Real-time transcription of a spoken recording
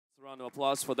Round of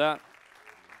applause for that.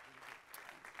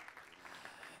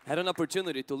 I had an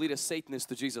opportunity to lead a Satanist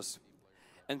to Jesus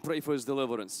and pray for his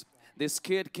deliverance. This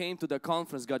kid came to the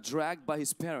conference, got dragged by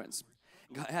his parents,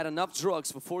 had enough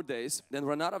drugs for 4 days, then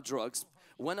ran out of drugs,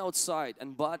 went outside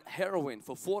and bought heroin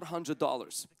for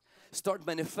 $400. Start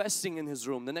manifesting in his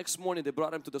room. The next morning they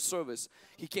brought him to the service.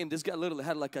 He came, this guy literally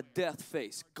had like a death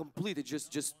face, completely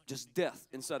just death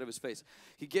inside of his face.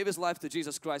 He gave his life to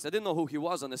Jesus Christ. I didn't know who he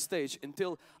was on the stage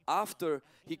until after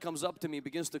he comes up to me,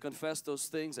 begins to confess those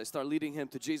things. I start leading him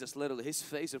to Jesus. Literally his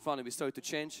face in front of me started to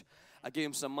change. I gave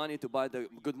him some money to buy the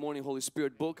Good Morning Holy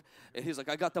Spirit book, and he's like,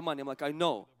 I got the money. I'm like, I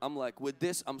know. I'm like, with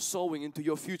this I'm sowing into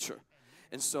your future.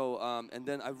 And so, and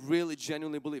then I really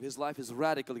genuinely believe his life is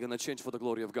radically going to change for the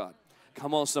glory of God.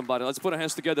 Come on somebody, let's put our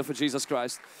hands together for Jesus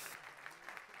Christ.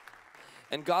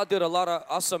 And God did a lot of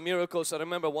awesome miracles. I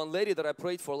remember one lady that I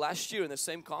prayed for last year in the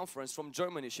same conference from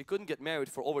Germany. She couldn't get married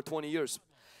for over 20 years.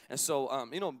 And so,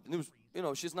 you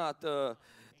know, she's not,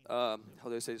 how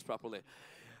do I say this properly?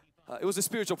 It was a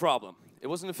spiritual problem. It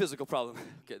wasn't a physical problem.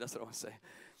 Okay, that's what I want to say.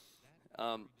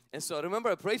 And so I remember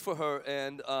I prayed for her,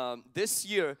 and this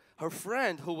year her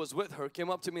friend who was with her came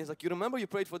up to me and was like, you remember you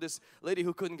prayed for this lady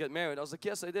who couldn't get married? I was like,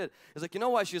 yes, I did. He's like, you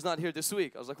know why she's not here this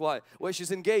week? I was like, why? Well,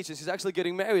 she's engaged and she's actually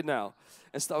getting married now.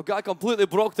 And so God completely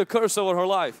broke the curse over her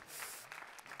life.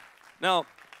 Now,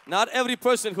 not every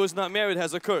person who's not married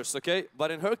has a curse, okay?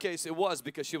 But in her case, it was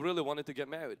because she really wanted to get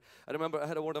married. I remember I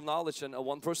had a word of knowledge, and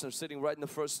one person sitting right in the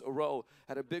first row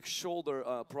had a big shoulder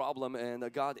problem,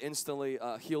 and God instantly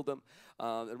healed them.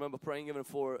 I remember praying even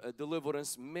for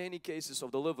deliverance, many cases of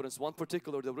deliverance. One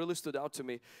particular that really stood out to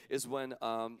me is when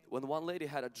one lady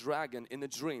had a dragon in a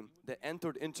dream that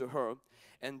entered into her,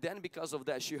 and then because of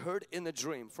that, she heard in a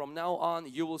dream, from now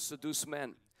on you will seduce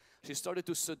men. She started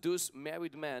to seduce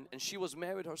married men, and she was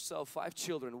married herself, 5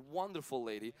 children, wonderful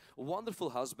lady,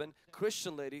 wonderful husband,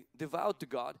 Christian lady, devout to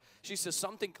God. She says,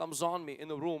 something comes on me in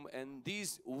the room, and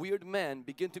these weird men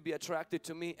begin to be attracted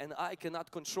to me, and I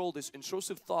cannot control these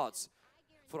intrusive thoughts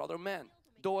for other men.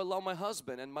 Though I love my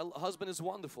husband, and my husband is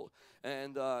wonderful.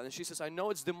 And she says, I know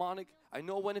it's demonic, I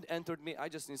know when it entered me, I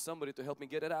just need somebody to help me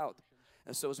get it out.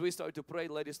 And so as we started to pray,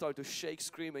 the lady started to shake,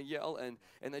 scream and yell,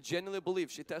 and I genuinely believe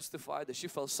she testified that she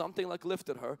felt something like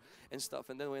lifted her and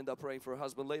stuff. And then we ended up praying for her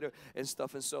husband later and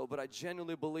stuff. And so, but I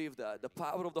genuinely believe that the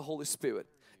power of the Holy Spirit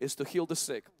is to heal the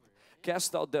sick,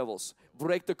 cast out devils,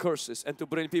 break the curses, and to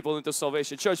bring people into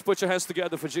salvation. Church, put your hands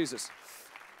together for Jesus.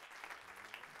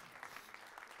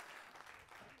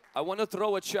 I want to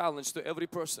throw a challenge to every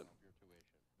person.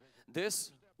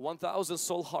 This 1,000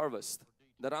 soul harvest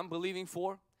that I'm believing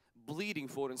for, bleeding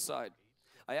for inside.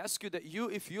 I ask you that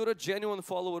if you're a genuine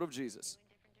follower of Jesus,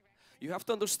 you have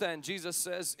to understand Jesus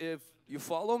says, if you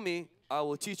follow me, I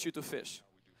will teach you to fish.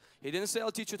 He didn't say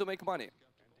I'll teach you to make money.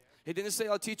 He didn't say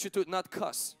I'll teach you to not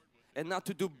cuss and not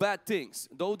to do bad things,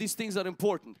 though these things are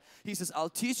important. He says I'll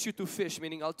teach you to fish,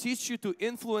 meaning I'll teach you to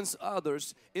influence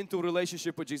others into a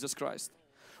relationship with Jesus Christ.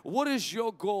 What is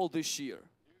your goal this year?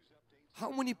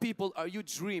 How many people are you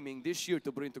dreaming this year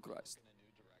to bring to Christ?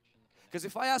 Because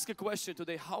if I ask a question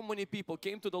today, how many people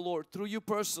came to the Lord through you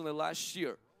personally last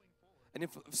year? And if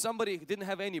somebody didn't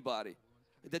have anybody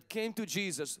that came to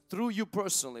Jesus through you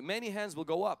personally, many hands will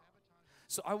go up.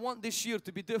 So I want this year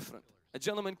to be different. A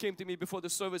gentleman came to me before the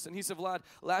service and he said, Vlad,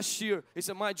 last year, he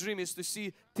said, my dream is to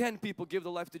see 10 people give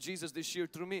their life to Jesus this year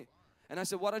through me. And I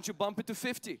said, why don't you bump it to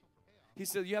 50? He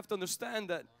said, you have to understand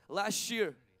that last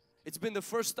year, it's been the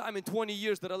first time in 20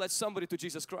 years that I led somebody to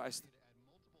Jesus Christ.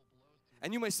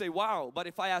 And you may say, wow, but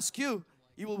if I ask you,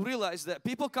 you will realize that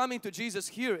people coming to Jesus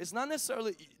here is not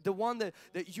necessarily the one that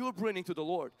you're bringing to the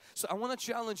Lord. So I want to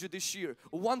challenge you this year,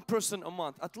 one person a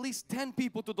month, at least 10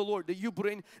 people to the Lord that you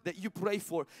bring, that you pray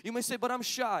for. You may say, but I'm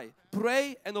shy.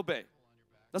 Pray and obey.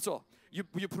 That's all.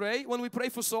 You pray, when we pray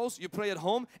for souls, you pray at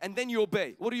home and then you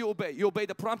obey. What do you obey? You obey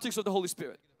the promptings of the Holy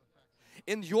Spirit.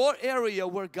 In your area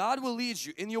where God will lead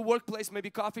you, in your workplace,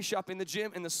 maybe coffee shop, in the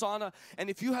gym, in the sauna,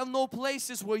 and if you have no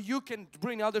places where you can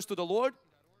bring others to the Lord,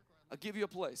 I'll give you a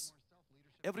place.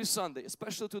 Every Sunday,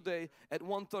 especially today at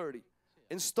 1:30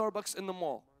 in Starbucks in the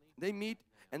mall, they meet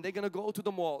and they're going to go to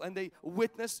the mall and they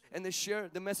witness and they share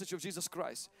the message of Jesus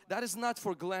Christ. That is not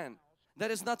for Glenn.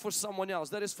 That is not for someone else.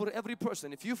 That is for every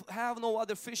person. If you have no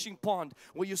other fishing pond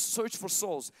where you search for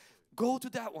souls, go to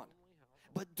that one.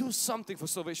 But do something for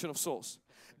salvation of souls.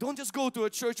 Don't just go to a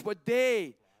church where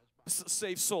they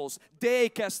save souls. They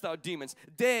cast out demons.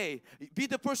 Be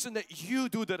the person that you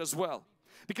do that as well.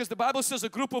 Because the Bible says a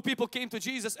group of people came to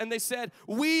Jesus and they said,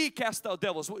 we cast out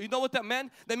devils. You know what that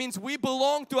meant? That means we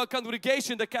belong to a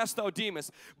congregation that cast out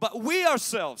demons. But we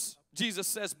ourselves, Jesus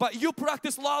says, but you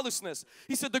practice lawlessness.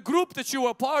 He said the group that you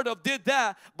were part of did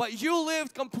that, but you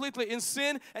lived completely in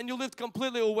sin and you lived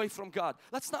completely away from God.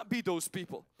 Let's not be those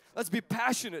people. Let's be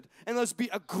passionate and let's be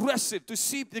aggressive to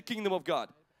see the kingdom of God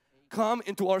come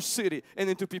into our city and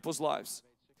into people's lives.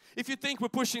 If you think we're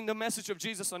pushing the message of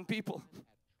Jesus on people,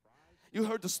 you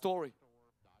heard the story.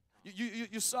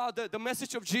 You saw that the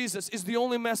message of Jesus is the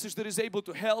only message that is able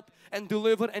to help and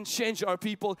deliver and change our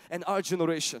people and our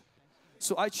generation.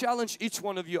 So I challenge each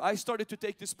one of you. I started to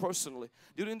take this personally.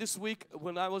 During this week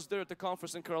when I was there at the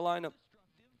conference in Carolina,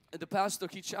 the pastor,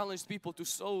 he challenged people to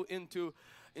sow into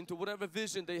whatever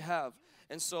vision they have.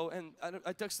 And so, and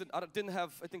I texted, I didn't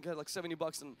have, I think I had like 70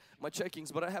 bucks in my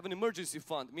checkings, but I have an emergency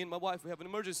fund. Me and my wife, we have an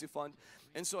emergency fund.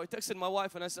 And so I texted my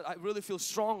wife and I said, I really feel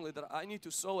strongly that I need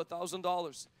to sow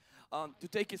 $1,000 to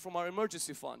take it from our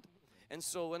emergency fund. And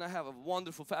so when I have a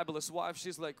wonderful, fabulous wife,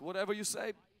 she's like, whatever you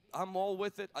say, I'm all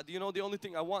with it. You know, the only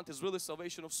thing I want is really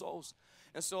salvation of souls.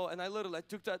 And so, and I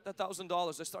took that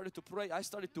 $1,000. I started to pray. I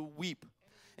started to weep.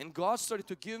 And God started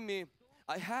to give me,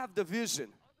 I have the vision.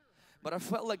 But I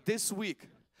felt like this week,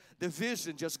 the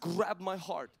vision just grabbed my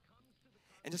heart.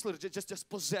 And just literally, just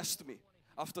possessed me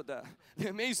after that. The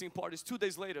amazing part is 2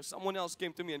 days later, someone else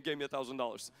came to me and gave me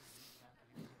 $1,000.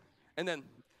 And then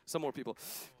some more people.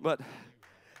 But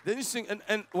the interesting,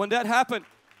 and when that happened,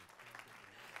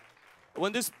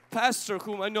 when this pastor,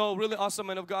 whom I know, really awesome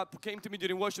man of God, came to me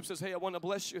during worship, says, hey, I want to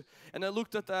bless you. And I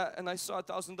looked at that and I saw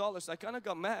 $1,000. I kind of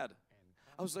got mad.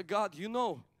 I was like, God, you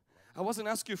know, I wasn't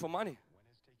asking you for money.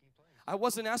 I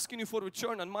wasn't asking you for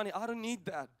return on money. I don't need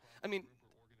that. I mean,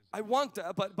 I want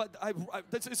that, but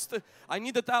I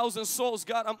need 1,000 souls,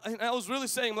 God. And I was really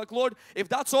saying, like, Lord, if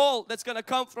that's all that's going to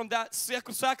come from that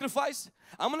sacrifice,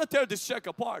 I'm going to tear this check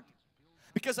apart.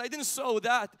 Because I didn't sow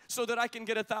that so that I can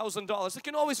get $1,000. I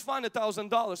can always find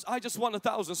 $1,000. I just want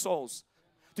 1,000 souls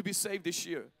to be saved this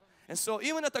year. And so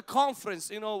even at the conference,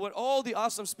 you know, where all the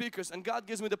awesome speakers, and God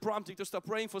gives me the prompting to start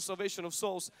praying for salvation of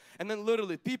souls. And then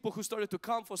literally people who started to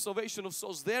come for salvation of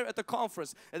souls there at the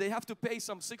conference, and they have to pay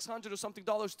some $600 or something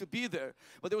to be there.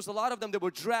 But there was a lot of them that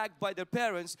were dragged by their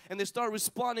parents, and they start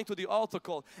responding to the altar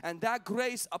call. And that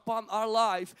grace upon our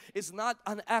life is not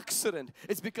an accident.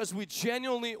 It's because we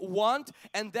genuinely want,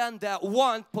 and then that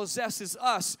want possesses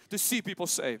us to see people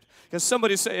saved. Can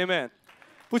somebody say amen?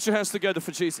 Put your hands together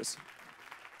for Jesus.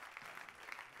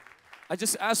 I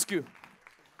just ask you,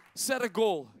 set a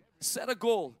goal,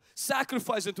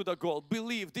 sacrifice into the goal.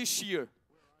 Believe this year,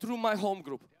 through my home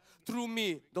group, through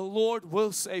me, the Lord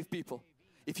will save people.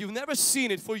 If you've never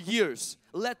seen it for years,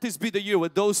 let this be the year where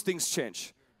those things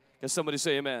change. Can somebody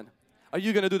say amen? Are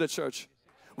you going to do that, church?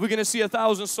 We're going to see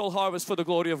 1,000 soul harvest for the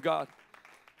glory of God.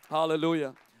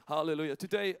 Hallelujah. Hallelujah.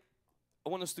 Today, I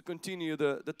want us to continue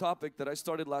the topic that I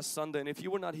started last Sunday. And if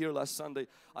you were not here last Sunday,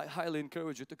 I highly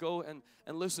encourage you to go and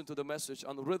listen to the message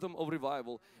on the rhythm of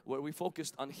revival, where we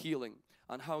focused on healing,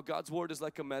 on how God's word is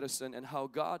like a medicine, and how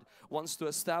God wants to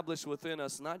establish within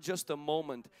us not just a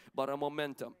moment but a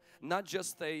momentum, not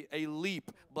just a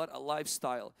leap but a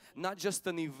lifestyle, not just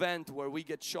an event where we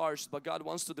get charged, but God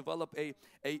wants to develop a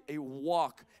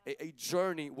walk, a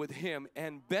journey with Him.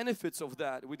 And benefits of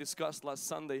that, we discussed last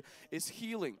Sunday, is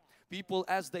healing. People,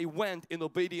 as they went in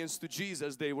obedience to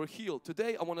Jesus, they were healed.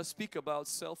 Today I want to speak about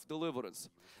self-deliverance.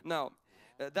 Now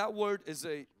that word is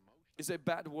a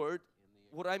bad word.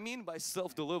 What I mean by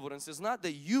self-deliverance is not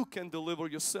that you can deliver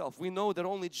yourself. We know that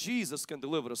only Jesus can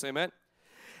deliver us, amen?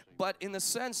 But in the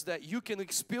sense that you can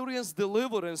experience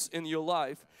deliverance in your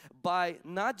life by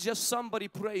not just somebody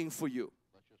praying for you.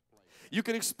 You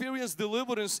can experience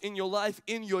deliverance in your life,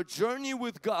 in your journey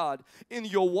with God, in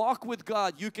your walk with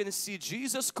God. You can see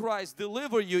Jesus Christ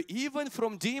deliver you even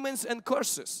from demons and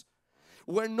curses,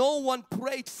 where no one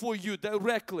prayed for you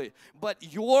directly, but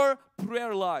your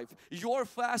prayer life, your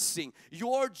fasting,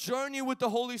 your journey with the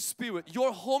Holy Spirit,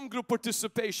 your home group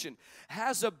participation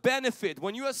has a benefit.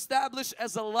 When you establish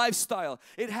as a lifestyle,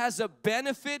 it has a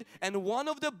benefit, and one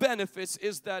of the benefits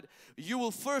is that you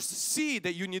will first see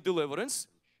that you need deliverance.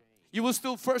 You will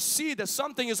still first see that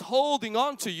something is holding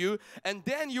on to you, and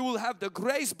then you will have the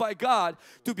grace by God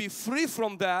to be free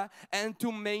from that and to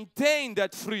maintain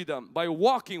that freedom by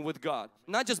walking with God.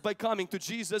 Not just by coming to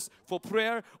Jesus for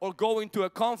prayer or going to a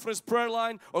conference prayer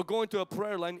line or going to a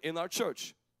prayer line in our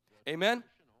church. Amen?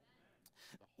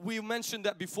 We mentioned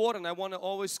that before, and I want to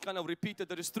always kind of repeat that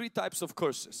there is 3 types of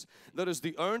curses. There is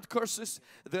the earned curses,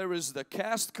 there is the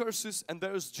cast curses, and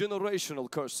there is generational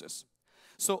curses.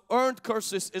 So earned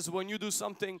curses is when you do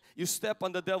something, you step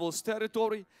on the devil's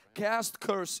territory. Cast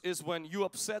curse is when you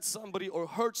upset somebody or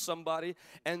hurt somebody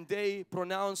and they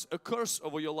pronounce a curse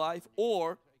over your life.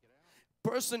 Or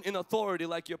person in authority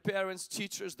like your parents,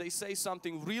 teachers, they say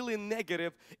something really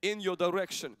negative in your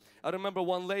direction. I remember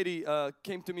one lady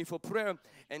came to me for prayer,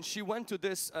 and she went to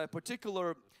this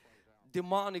particular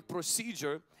demonic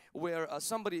procedure where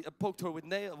somebody poked her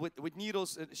with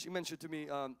needles. And she mentioned to me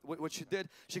what she did.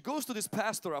 She goes to this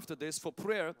pastor after this for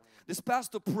prayer. This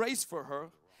pastor prays for her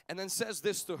and then says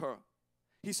this to her.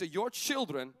 He said, your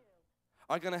children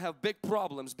are going to have big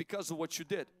problems because of what you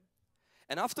did.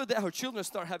 And after that, her children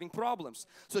start having problems.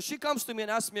 So she comes to me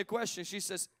and asks me a question. She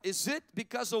says, is it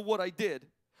because of what I did,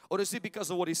 or is it because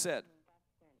of what he said?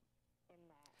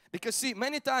 Because see,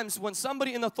 many times when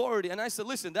somebody in authority, and I said,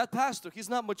 listen, that pastor, he's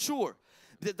not mature.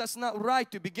 That's not right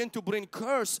to begin to bring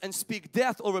curse and speak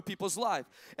death over people's life.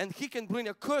 And he can bring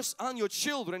a curse on your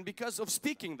children because of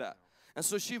speaking that. And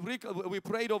so we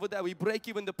prayed over that. We break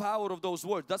even the power of those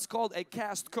words. That's called a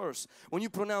cast curse. When you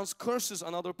pronounce curses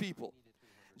on other people.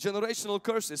 Generational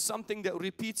curses, something that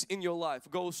repeats in your life,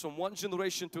 goes from one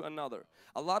generation to another.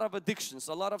 A lot of addictions,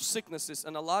 a lot of sicknesses,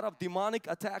 and a lot of demonic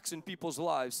attacks in people's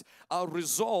lives are a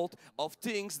result of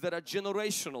things that are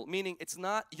generational. Meaning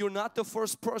you're not the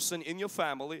first person in your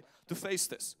family to face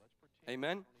this.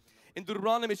 Amen. In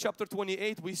Deuteronomy chapter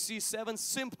 28, we see 7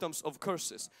 symptoms of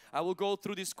curses. I will go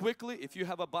through this quickly. If you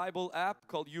have a Bible app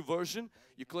called YouVersion,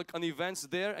 you click on events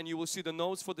there and you will see the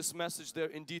notes for this message there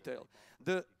in detail.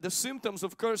 The symptoms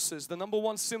of curses, the number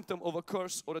one symptom of a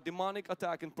curse or a demonic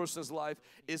attack in a person's life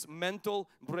is mental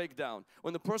breakdown.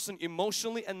 When the person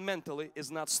emotionally and mentally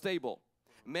is not stable.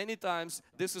 Many times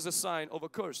this is a sign of a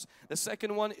curse. The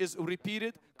second one is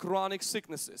repeated chronic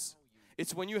sicknesses.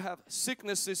 It's when you have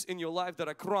sicknesses in your life that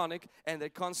are chronic and they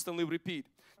constantly repeat.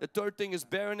 The third thing is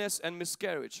barrenness and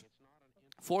miscarriage.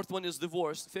 Fourth one is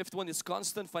divorce. Fifth one is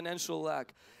constant financial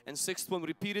lack. And sixth one,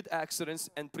 repeated accidents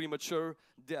and premature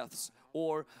deaths,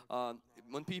 or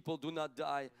when people do not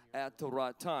die at the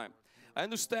right time. I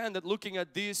understand that looking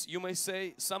at these, you may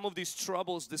say some of these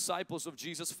troubles disciples of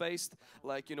Jesus faced,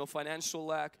 like financial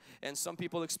lack, and some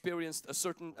people experienced a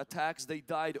certain attacks, they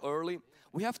died early.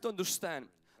 We have to understand,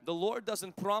 the Lord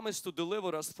doesn't promise to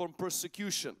deliver us from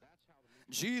persecution.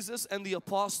 Jesus and the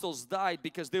apostles died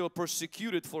because they were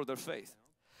persecuted for their faith.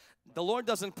 The Lord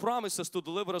doesn't promise us to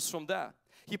deliver us from that.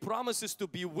 He promises to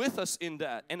be with us in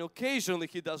that, and occasionally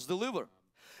He does deliver.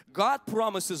 God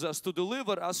promises us to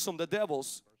deliver us from the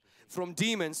devils, from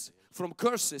demons, from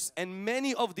curses, and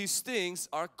many of these things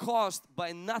are caused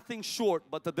by nothing short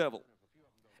but the devil.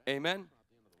 Amen.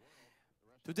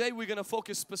 Today we're going to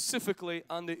focus specifically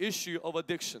on the issue of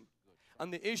addiction,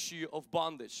 on the issue of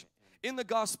bondage. In the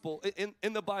gospel,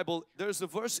 in the Bible, there's a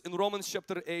verse in Romans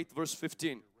chapter 8 verse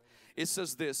 15. It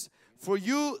says this, for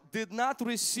you did not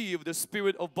receive the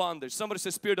spirit of bondage. Somebody say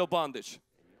spirit of bondage.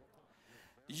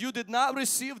 You did not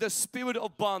receive the spirit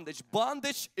of bondage.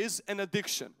 Bondage is an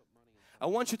addiction. I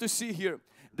want you to see here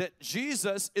that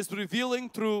Jesus is revealing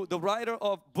through the writer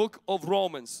of book of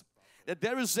Romans that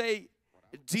there is a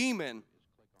demon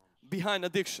behind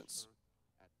addictions.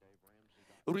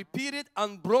 Repeated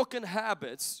unbroken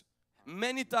habits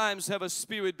many times have a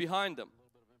spirit behind them.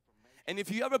 And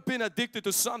if you ever been addicted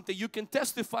to something, you can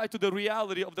testify to the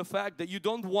reality of the fact that you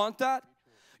don't want that,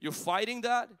 you're fighting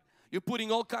that, you're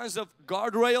putting all kinds of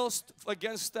guardrails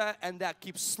against that, and that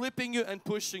keeps slipping you and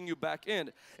pushing you back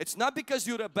in. It's not because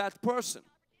you're a bad person.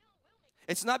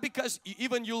 It's not because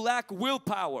even you lack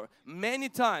willpower. Many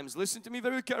times, listen to me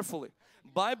very carefully,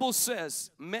 Bible says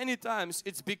many times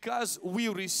it's because we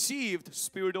received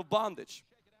spirit of bondage.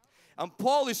 And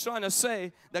Paul is trying to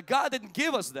say that God didn't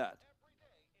give us that.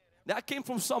 That came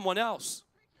from someone else.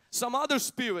 Some other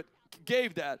spirit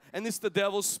gave that, and it's the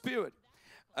devil's spirit.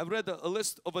 I've read a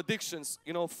list of addictions.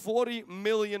 40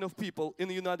 million of people in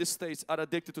the United States are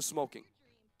addicted to smoking.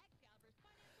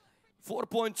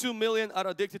 4.2 million are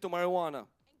addicted to marijuana.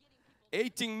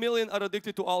 18 million are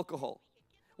addicted to alcohol.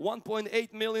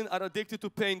 1.8 million are addicted to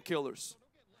painkillers.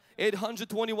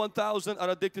 821,000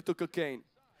 are addicted to cocaine.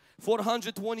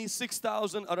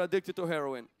 426,000 are addicted to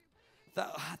heroin.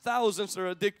 Thousands are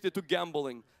addicted to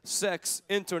gambling, sex,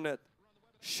 internet,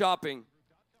 shopping,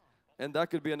 and that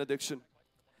could be an addiction.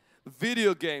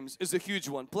 Video games is a huge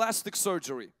one. Plastic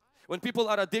surgery. When people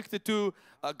are addicted to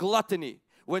gluttony,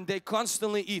 when they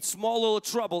constantly eat, small little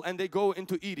trouble and they go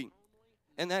into eating,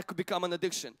 and that could become an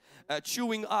addiction.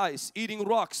 Chewing ice, eating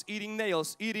rocks, eating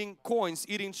nails, eating coins,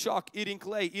 eating chalk, eating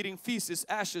clay, eating feces,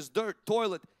 ashes, dirt,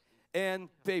 toilet, and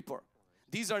paper.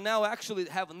 These are now actually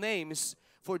have names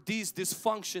for these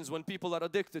dysfunctions when people are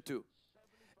addicted to.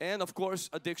 And of course,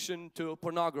 addiction to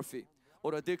pornography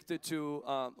or addicted to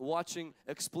watching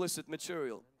explicit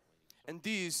material. And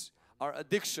these are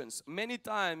addictions. Many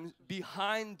times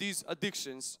behind these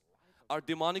addictions are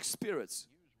demonic spirits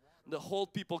that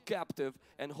hold people captive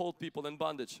and hold people in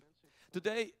bondage.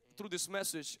 Today, through this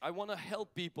message, I want to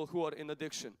help people who are in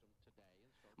addiction.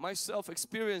 Myself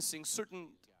experiencing certain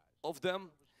of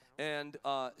them and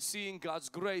seeing God's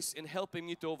grace in helping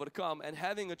me to overcome, and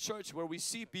having a church where we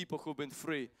see people who've been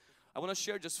free. I want to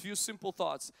share just a few simple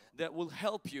thoughts that will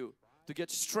help you to get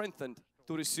strengthened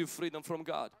to receive freedom from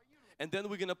God. And then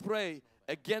we're going to pray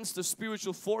against the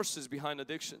spiritual forces behind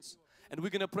addictions. And we're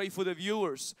going to pray for the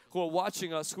viewers who are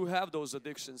watching us who have those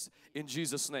addictions in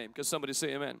Jesus' name. Can somebody say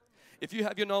amen? If you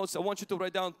have your notes, I want you to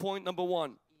write down point number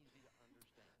 1.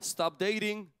 Stop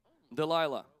dating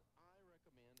Delilah.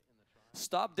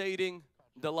 Stop dating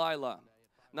Delilah.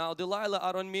 Now Delilah,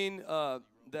 I don't mean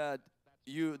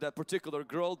that particular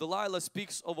girl. Delilah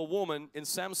speaks of a woman in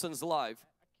Samson's life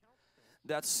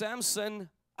that Samson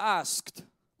asked,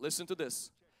 listen to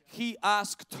this, he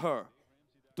asked her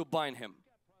to bind him.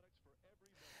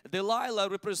 Delilah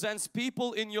represents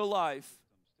people in your life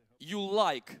you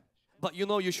like, but you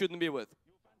know you shouldn't be with.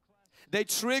 They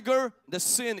trigger the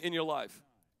sin in your life.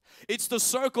 It's the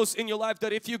circles in your life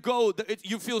that if you go,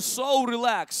 you feel so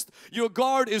relaxed, your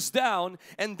guard is down,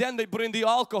 and then they bring the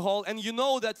alcohol, and you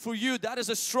know that for you that is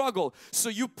a struggle. So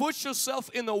you put yourself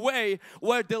in a way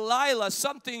where Delilah,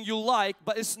 something you like,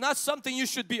 but it's not something you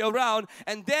should be around,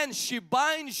 and then she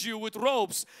binds you with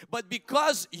ropes. But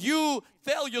because you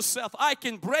tell yourself, I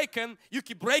can break them, you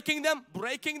keep breaking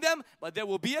them, but there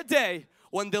will be a day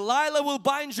when Delilah will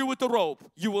bind you with a rope,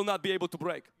 you will not be able to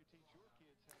break.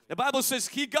 The Bible says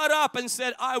he got up and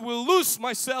said, I will loose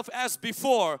myself as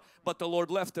before, but the Lord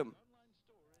left him.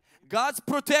 God's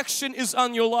protection is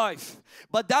on your life,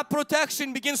 but that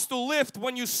protection begins to lift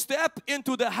when you step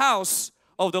into the house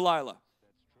of Delilah.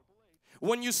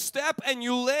 When you step and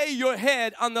you lay your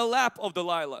head on the lap of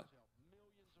Delilah.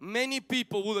 Many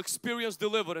people will experience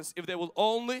deliverance if they will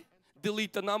only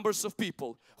delete the numbers of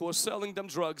people who are selling them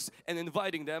drugs and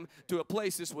inviting them to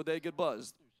places where they get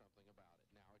buzzed.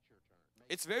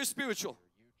 It's very spiritual.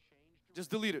 Just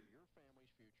delete it.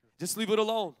 Just leave it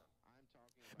alone.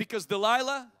 Because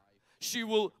Delilah, she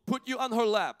will put you on her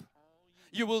lap.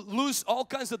 You will lose all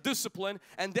kinds of discipline,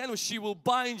 and then she will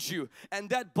bind you. And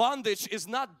that bondage is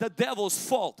not the devil's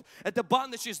fault. And the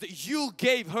bondage is that you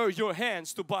gave her your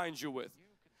hands to bind you with.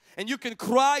 And you can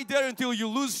cry there until you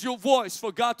lose your voice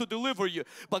for God to deliver you.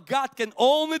 But God can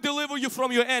only deliver you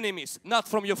from your enemies, not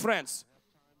from your friends.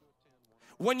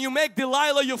 When you make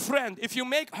Delilah your friend, if you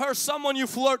make her someone you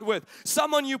flirt with,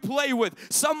 someone you play with,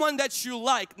 someone that you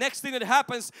like, next thing that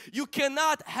happens, you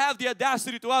cannot have the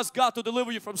audacity to ask God to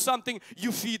deliver you from something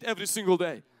you feed every single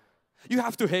day. You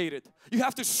have to hate it. You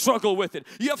have to struggle with it.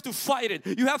 You have to fight it.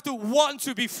 You have to want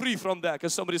to be free from that.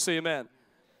 Can somebody say amen?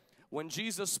 When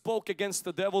Jesus spoke against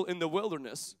the devil in the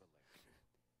wilderness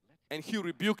and he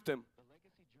rebuked him,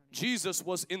 Jesus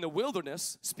was in the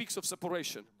wilderness, speaks of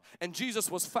separation. And Jesus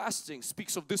was fasting,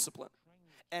 speaks of discipline.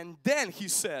 And then he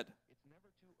said,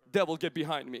 devil, get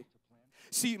behind me.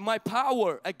 See, my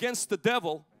power against the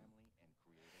devil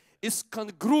is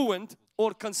congruent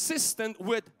or consistent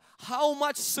with how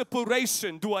much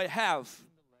separation do I have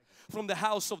from the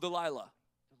house of Delilah.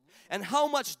 And how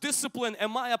much discipline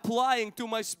am I applying to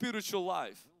my spiritual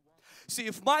life. See,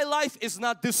 if my life is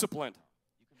not disciplined,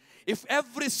 if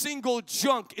every single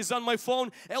junk is on my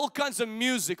phone, all kinds of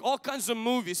music, all kinds of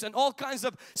movies and all kinds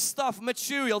of stuff,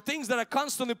 material, things that are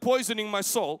constantly poisoning my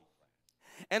soul,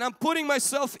 and I'm putting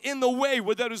myself in the way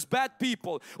where there is bad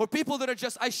people or people that are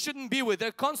just I shouldn't be with,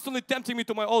 they're constantly tempting me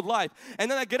to my old life, and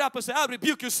then I get up and say, I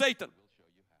rebuke you, Satan.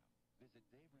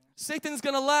 Satan is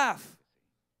gonna laugh.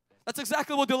 That's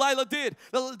exactly what Delilah did.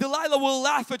 Delilah will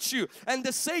laugh at you, and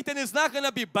the Satan is not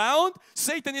gonna be bound,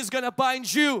 Satan is gonna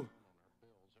bind you.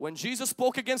 When Jesus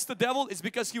spoke against the devil, it's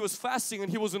because he was fasting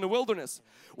and he was in the wilderness.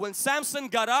 When Samson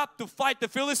got up to fight the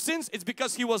Philistines, it's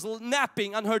because he was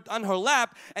napping on her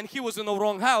lap and he was in the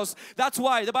wrong house. That's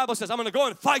why the Bible says, I'm going to go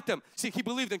and fight them. See, he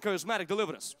believed in charismatic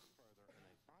deliverance.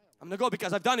 I'm going to go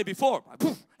because I've done it before.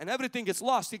 And everything gets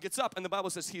lost. He gets up and the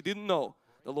Bible says he didn't know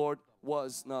the Lord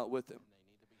was not with him.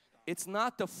 It's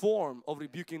not the form of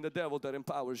rebuking the devil that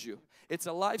empowers you. It's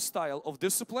a lifestyle of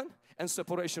discipline and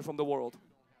separation from the world.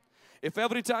 If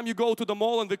every time you go to the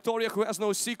mall and Victoria, who has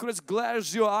no secrets,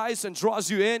 glares your eyes and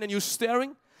draws you in and you're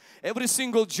staring, every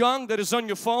single junk that is on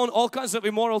your phone, all kinds of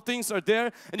immoral things are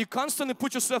there, and you constantly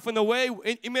put yourself in the way.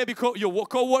 It may be your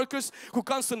co-workers who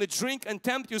constantly drink and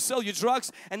tempt you, sell you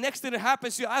drugs, and next thing that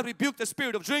happens, I rebuke the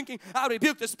spirit of drinking, I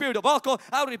rebuke the spirit of alcohol,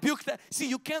 I rebuke that. See,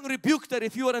 you can't rebuke that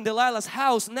if you are in Delilah's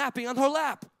house napping on her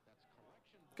lap.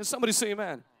 Can somebody say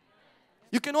amen?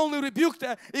 You can only rebuke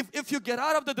that if you get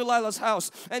out of the Delilah's house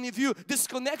and if you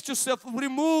disconnect yourself,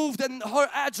 remove her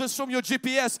address from your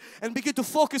GPS and begin to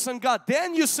focus on God.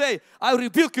 Then you say, I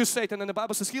rebuke you, Satan. And the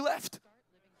Bible says he left.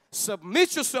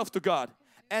 Submit yourself to God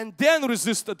and then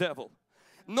resist the devil.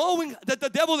 Knowing that the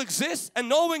devil exists and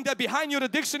knowing that behind your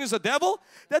addiction is a devil,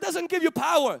 that doesn't give you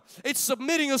power. It's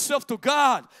submitting yourself to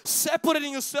God.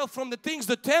 Separating yourself from the things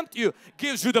that tempt you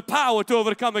gives you the power to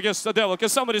overcome against the devil. Can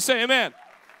somebody say amen?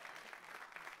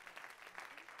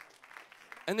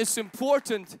 And it's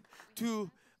important to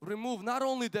remove not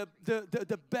only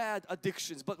the bad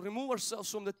addictions, but remove ourselves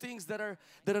from the things that are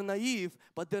naive,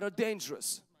 but that are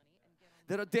dangerous.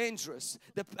 That are dangerous.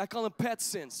 I call them pet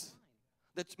sins.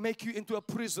 That make you into a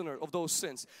prisoner of those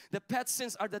sins. The pet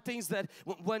sins are the things that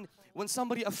when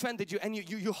somebody offended you and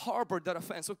you harbored that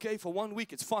offense, okay, for 1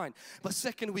 week it's fine. But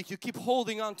second week you keep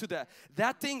holding on to that.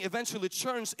 That thing eventually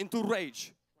turns into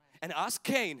rage. And ask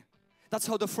Cain, that's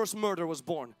how the first murder was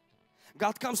born.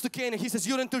 God comes to Cain and He says,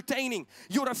 you're entertaining,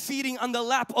 you're feeding on the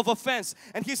lap of offense.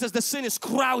 And He says, the sin is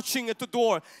crouching at the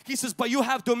door. He says, but you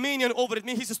have dominion over it.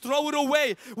 He says, throw it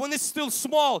away when it's still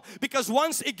small, because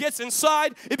once it gets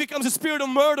inside, it becomes a spirit of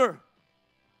murder.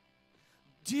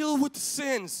 Deal with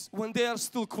sins when they are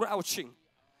still crouching.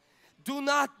 Do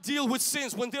not deal with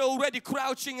sins when they're already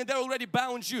crouching and they're already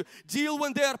bound you. Deal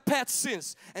when they are pet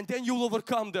sins, and then you'll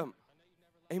overcome them.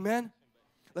 Amen.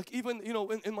 Like even, you know,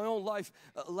 in my own life,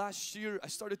 last year I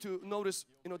started to notice,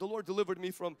 you know, the Lord delivered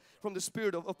me from the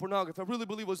spirit of pornography. I really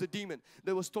believe it was a demon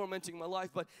that was tormenting my life.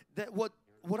 But that what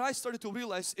I started to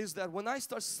realize is that when I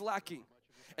start slacking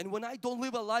and when I don't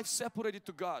live a life separated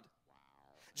to God,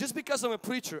 just because I'm a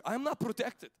preacher, I'm not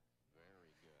protected.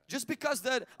 Just because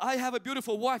that I have a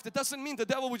beautiful wife, that doesn't mean the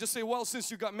devil will just say, well,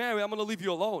 since you got married, I'm going to leave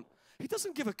you alone. He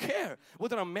doesn't give a care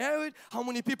whether I'm married, how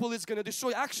many people it's going to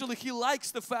destroy. Actually, he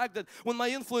likes the fact that when my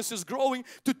influence is growing,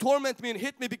 to torment me and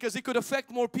hit me, because it could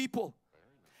affect more people.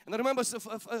 And I remember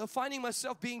finding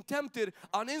myself being tempted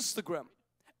on Instagram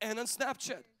and on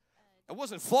Snapchat. I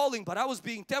wasn't falling, but I was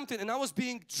being tempted and I was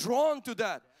being drawn to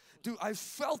that. Dude, I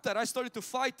felt that. I started to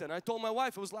fight that. And I told my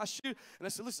wife, it was last year, and I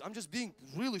said, listen, I'm just being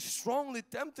really strongly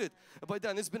tempted by that.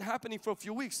 And it's been happening for a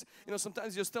few weeks. You know,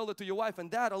 sometimes you just tell that to your wife,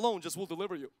 and that alone just will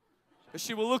deliver you. And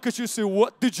she will look at you and say,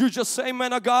 what did you just say,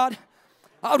 man of God?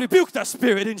 I'll rebuke that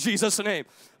spirit in Jesus' name.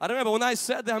 I remember when I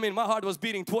said that, I mean, my heart was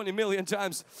beating 20 million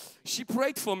times. She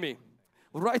prayed for me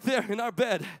right there in our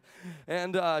bed,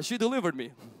 and she delivered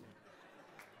me.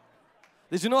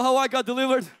 Did you know how I got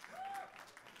delivered?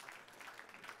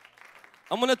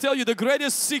 I'm going to tell you the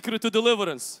greatest secret to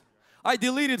deliverance. I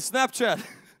deleted Snapchat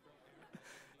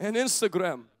and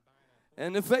Instagram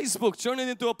and Facebook, turned it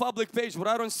into a public page where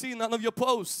I don't see none of your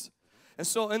posts.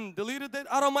 And deleted it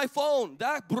out of my phone.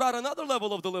 That brought another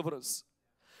level of deliverance.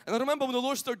 And I remember when the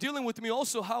Lord started dealing with me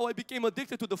also how I became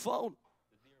addicted to the phone.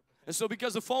 And so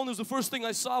because the phone was the first thing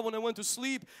I saw when I went to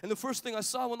sleep and the first thing I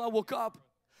saw when I woke up.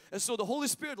 And so the Holy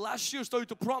Spirit last year started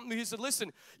to prompt me. He said,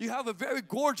 listen, you have a very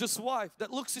gorgeous wife that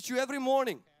looks at you every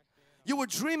morning. You were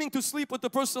dreaming to sleep with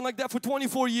a person like that for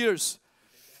 24 years.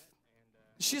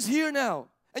 She's here now.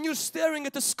 And you're staring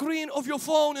at the screen of your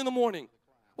phone in the morning.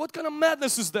 What kind of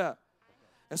madness is that?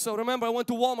 And so remember, I went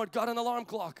to Walmart, got an alarm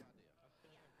clock.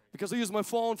 Because I used my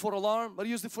phone for alarm, but I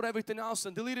used it for everything else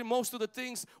and deleted most of the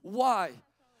things. Why?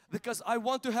 Because I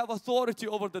want to have authority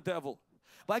over the devil.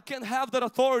 But I can't have that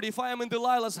authority if I am in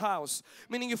Delilah's house.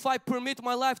 Meaning if I permit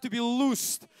my life to be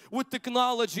loosed with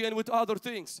technology and with other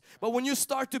things. But when you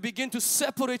start to begin to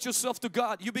separate yourself to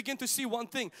God, you begin to see one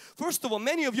thing. First of all,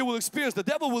 many of you will experience the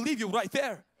devil will leave you right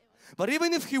there. But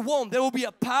even if he won't, there will be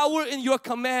a power in your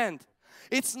command.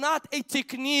 It's not a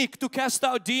technique to cast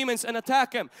out demons and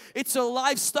attack them. It's a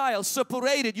lifestyle,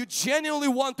 separated. You genuinely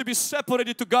want to be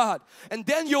separated to God. And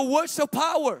then your words have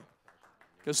power.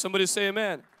 Can somebody say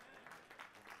amen?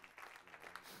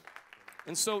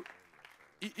 And so,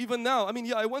 even now, I mean,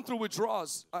 yeah, I went through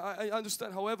withdrawals. I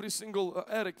understand how every single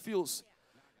addict feels.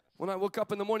 When I woke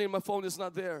up in the morning, my phone is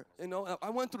not there. You know, I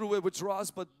went through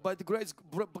withdrawals, but by the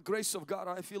grace of God,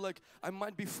 I feel like I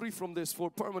might be free from this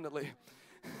for permanently.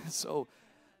 So,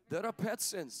 there are pet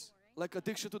sins, like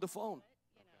addiction to the phone.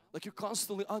 Like you're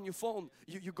constantly on your phone.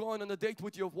 You're going on a date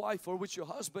with your wife or with your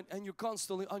husband and you're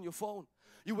constantly on your phone.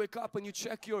 You wake up and you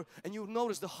check and you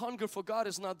notice the hunger for God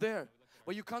is not there.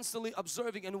 But you're constantly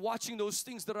observing and watching those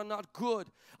things that are not good.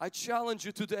 I challenge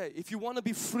you today, if you want to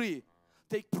be free,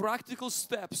 take practical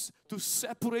steps to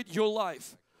separate your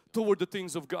life toward the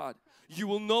things of God. You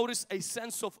will notice a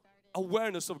sense of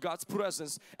awareness of God's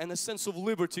presence and a sense of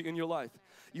liberty in your life.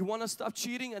 You want to stop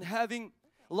cheating and having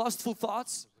lustful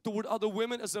thoughts toward other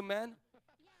women as a man?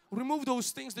 Remove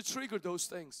those things that trigger those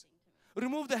things.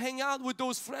 Remove the hang out with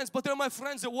those friends, but they're my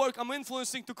friends at work. I'm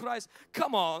influencing to Christ.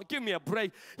 Come on, give me a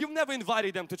break. You've never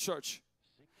invited them to church.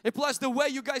 And plus the way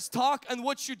you guys talk and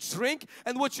what you drink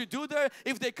and what you do there,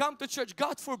 if they come to church,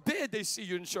 God forbid they see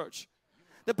you in church.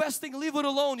 The best thing, leave it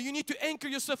alone. You need to anchor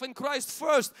yourself in Christ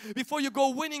first before you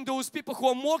go winning those people who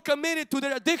are more committed to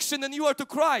their addiction than you are to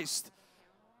Christ.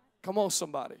 Come on,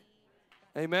 somebody.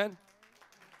 Amen.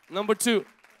 Number 2.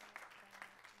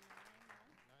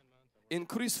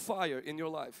 Increase fire in your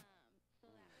life.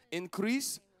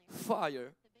 Increase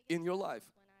fire in your life.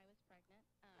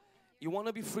 You want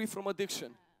to be free from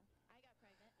addiction.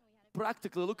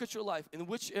 Practically look at your life. In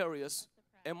which areas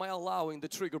am I allowing the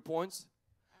trigger points?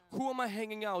 Who am I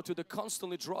hanging out to that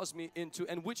constantly draws me into,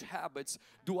 and which habits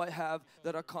do I have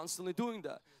that are constantly doing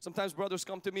that? Sometimes brothers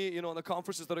come to me, you know, in the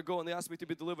conferences that I go, and they ask me to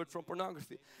be delivered from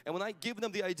pornography. And when I give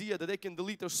them the idea that they can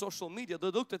delete their social media, they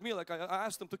looked at me like I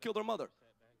asked them to kill their mother.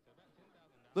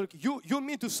 Look, you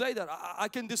mean to say that I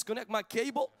can disconnect my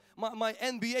cable, my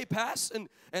NBA pass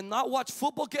and not watch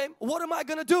football game? What am I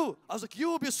going to do? I was like, you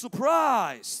will be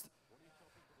surprised.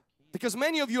 Because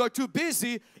many of you are too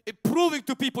busy proving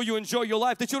to people you enjoy your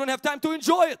life that you don't have time to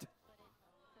enjoy it.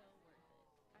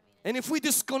 And if we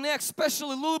disconnect,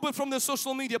 especially a little bit from the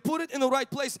social media, put it in the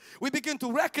right place, we begin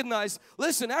to recognize,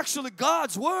 listen, actually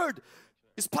God's Word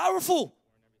is powerful.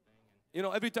 You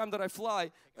know, every time that I fly,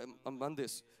 I'm on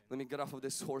this. Let me get off of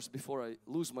this horse before I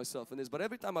lose myself in this. But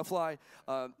every time I fly,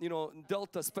 you know,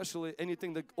 Delta, especially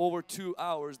anything that over 2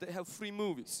 hours, they have free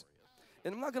movies.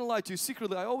 And I'm not going to lie to you,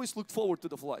 secretly, I always looked forward to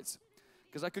the flights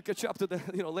because I could catch up to the,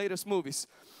 you know, latest movies.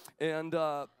 And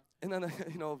then,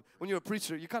 you know, when you're a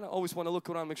preacher, you kind of always want to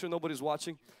look around, make sure nobody's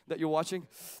watching, that you're watching.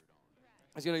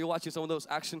 As you know, you're watching some of those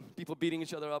action, people beating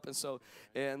each other up, and so,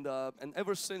 and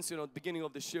ever since, you know, the beginning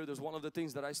of this year, there's one of the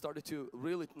things that I started to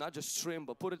really not just trim,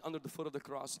 but put it under the foot of the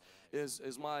cross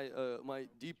is my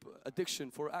deep addiction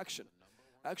for action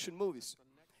movies.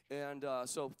 And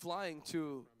so flying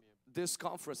to this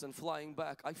conference and flying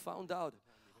back, I found out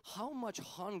how much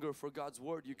hunger for God's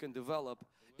Word you can develop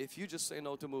if you just say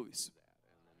no to movies.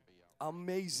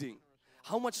 Amazing.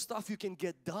 How much stuff you can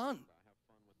get done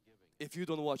if you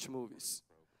don't watch movies.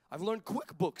 I've learned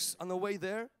quick books on the way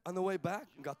there, on the way back,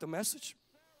 got the message.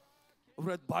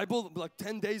 Read Bible like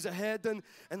 10 days ahead, and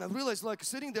I realized, like,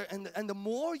 sitting there, and the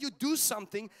more you do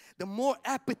something, the more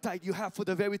appetite you have for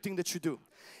the very thing that you do.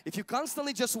 If you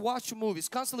constantly just watch movies,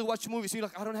 you're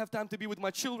like, I don't have time to be with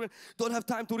my children, don't have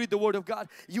time to read the Word of God,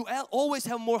 you always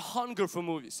have more hunger for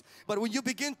movies. But when you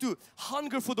begin to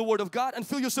hunger for the Word of God and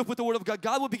fill yourself with the Word of God,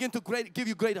 God will begin to give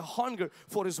you greater hunger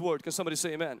for His Word. Can somebody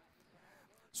say amen?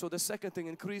 So the second thing,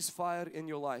 increase fire in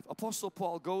your life. Apostle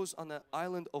Paul goes on the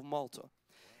island of Malta.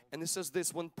 And it says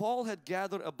this, when Paul had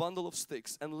gathered a bundle of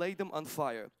sticks and laid them on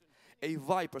fire, a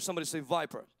viper, somebody say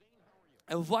viper.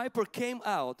 A viper came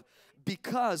out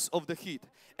because of the heat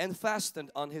and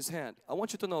fastened on his hand. I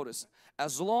want you to notice,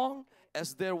 as long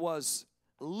as there was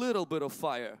a little bit of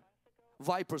fire,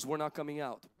 vipers were not coming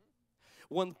out.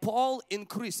 When Paul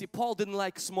increased, see, Paul didn't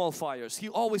like small fires. He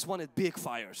always wanted big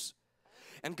fires.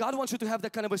 And God wants you to have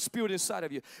that kind of a spirit inside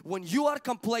of you. When you are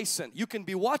complacent, you can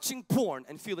be watching porn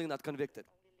and feeling not convicted.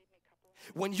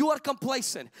 When you are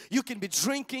complacent, you can be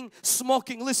drinking,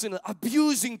 smoking, listen,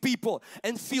 abusing people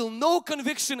and feel no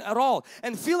conviction at all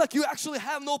and feel like you actually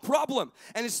have no problem.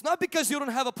 And it's not because you don't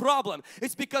have a problem.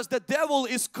 It's because the devil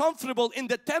is comfortable in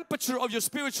the temperature of your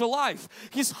spiritual life.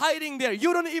 He's hiding there.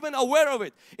 You're not even aware of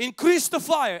it. Increase the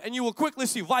fire and you will quickly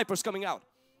see vipers coming out.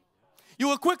 You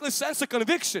will quickly sense a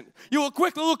conviction. You will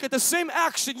quickly look at the same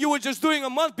action you were just doing a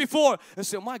month before and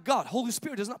say, oh my God, Holy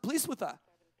Spirit is not pleased with that.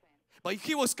 But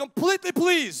He was completely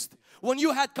pleased when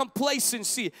you had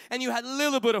complacency and you had a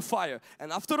little bit of fire.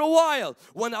 And after a while,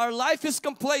 when our life is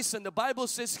complacent, the Bible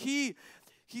says He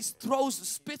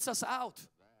spits us out.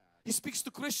 He speaks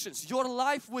to Christians. Your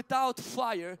life without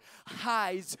fire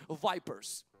hides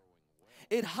vipers.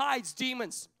 It hides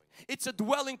demons. It's a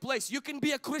dwelling place. You can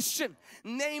be a Christian,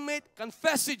 name it,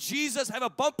 confess it, Jesus, have a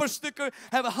bumper sticker,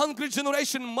 have a Hungry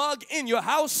Generation mug in your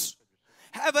house.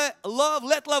 Have a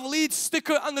let love lead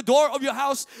sticker on the door of your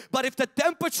house. But if the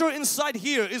temperature inside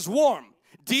here is warm,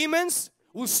 demons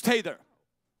will stay there.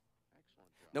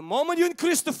 The moment you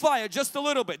increase the fire just a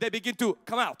little bit, they begin to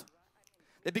come out.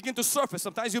 They begin to surface.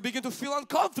 Sometimes you begin to feel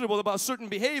uncomfortable about certain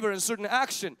behavior and certain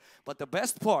action. But the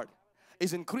best part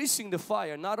is increasing the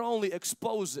fire not only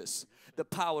exposes the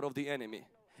power of the enemy,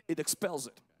 it expels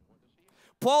it.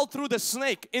 Paul threw the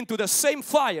snake into the same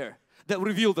fire that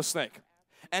revealed the snake.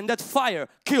 And that fire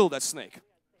killed that snake.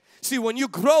 See, when you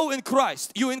grow in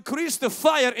Christ, you increase the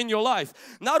fire in your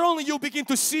life. Not only you begin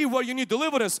to see where you need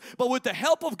deliverance, but with the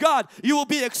help of God, you will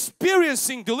be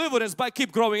experiencing deliverance by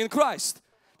keep growing in Christ.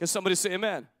 Can somebody say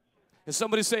amen? Can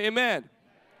somebody say amen?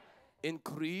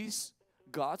 Increase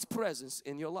God's presence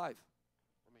in your life.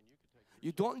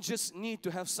 You don't just need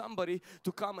to have somebody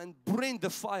to come and bring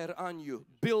the fire on you.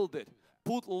 Build it.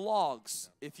 Put logs.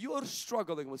 If you are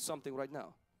struggling with something right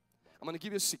now, I'm going to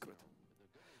give you a secret.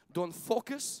 Don't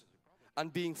focus on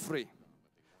being free.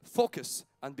 Focus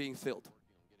on being filled.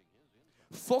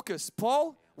 Focus.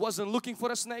 Paul wasn't looking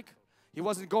for a snake. He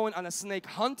wasn't going on a snake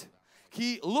hunt.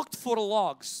 He looked for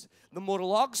logs. The more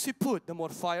logs he put, the more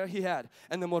fire he had.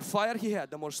 And the more fire he had,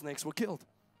 the more snakes were killed.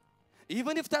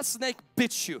 Even if that snake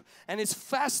bit you and it's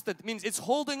fasted, means it's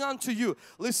holding on to you.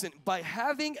 Listen, by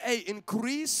having a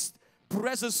increased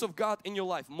presence of God in your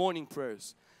life, morning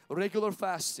prayers, regular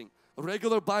fasting,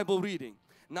 regular Bible reading,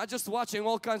 not just watching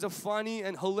all kinds of funny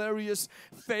and hilarious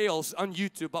fails on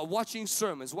YouTube, but watching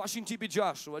sermons, watching T.B.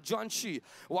 Joshua, John Chi,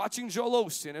 watching Joel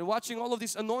Osteen, and watching all of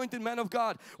these anointed men of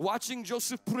God, watching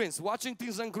Joseph Prince, watching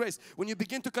Things on Grace. When you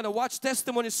begin to kind of watch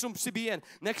testimonies from CBN,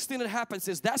 next thing that happens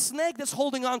is that snake that's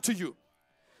holding on to you,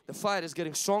 the fire is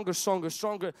getting stronger, stronger,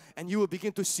 stronger, and you will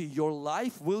begin to see your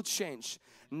life will change.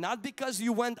 Not because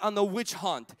you went on a witch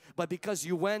hunt, but because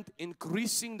you went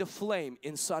increasing the flame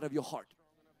inside of your heart.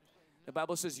 The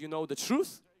Bible says you know the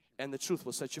truth and the truth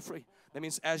will set you free. That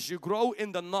means as you grow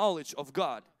in the knowledge of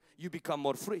God, you become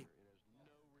more free.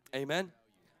 Amen.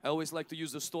 I always like to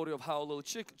use the story of how little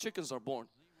chickens are born.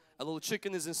 A little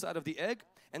chicken is inside of the egg,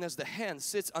 and as the hen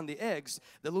sits on the eggs,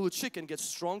 the little chicken gets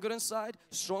stronger inside,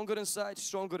 stronger inside,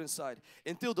 stronger inside,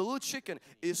 until the little chicken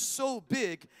is so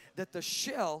big that the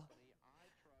shell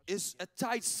is a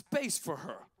tight space for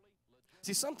her.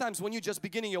 See, sometimes when you're just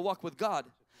beginning your walk with God,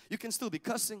 you can still be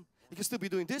cussing, you can still be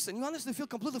doing this, and you honestly feel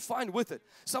completely fine with it.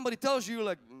 Somebody tells you, you're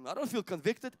like, I don't feel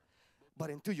convicted.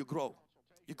 But until you grow,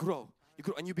 you grow, you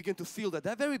grow, and you begin to feel that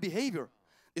that very behavior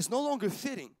is no longer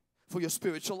fitting for your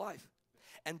spiritual life.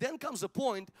 And then comes a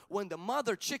point when the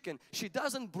mother chicken, she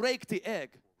doesn't break the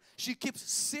egg. She keeps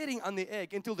sitting on the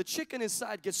egg until the chicken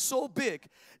inside gets so big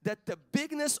that the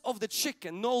bigness of the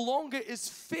chicken no longer is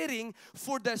fitting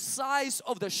for the size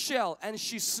of the shell, and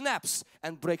she snaps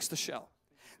and breaks the shell.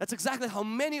 That's exactly how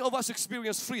many of us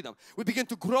experience freedom. We begin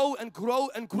to grow and grow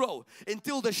and grow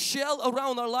until the shell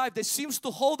around our life that seems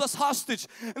to hold us hostage,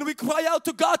 and we cry out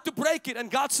to God to break it, and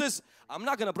God says, I'm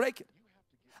not going to break it.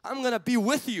 I'm going to be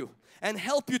with you and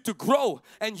help you to grow,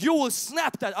 and you will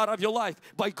snap that out of your life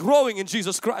by growing in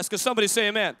Jesus Christ. Can somebody say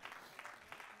amen?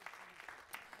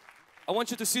 I want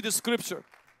you to see the scripture.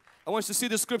 I want you to see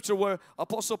the scripture where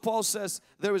Apostle Paul says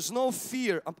there is no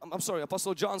fear.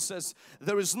 Apostle John says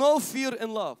there is no fear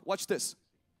in love. Watch this.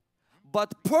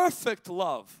 But perfect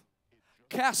love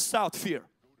casts out fear.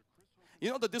 You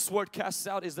know that this word casts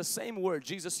out is the same word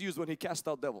Jesus used when He cast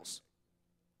out devils.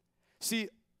 See,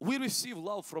 we receive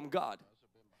love from God.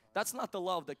 That's not the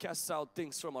love that casts out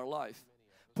things from our life.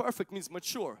 Perfect means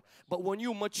mature. But when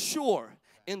you mature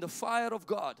in the fire of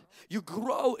God, you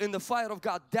grow in the fire of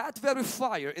God, that very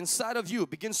fire inside of you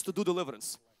begins to do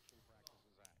deliverance.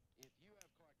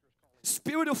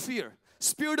 Spirit of fear,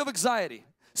 spirit of anxiety,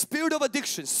 spirit of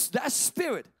addictions, that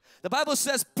spirit, the Bible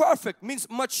says perfect means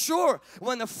mature.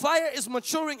 When the fire is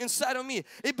maturing inside of me,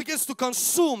 it begins to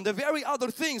consume the very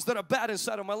other things that are bad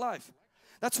inside of my life.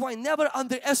 That's why never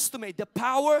underestimate the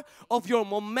power of your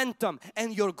momentum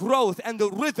and your growth and the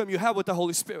rhythm you have with the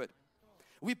Holy Spirit.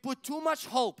 We put too much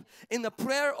hope in the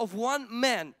prayer of one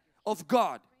man of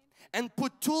God and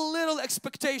put too little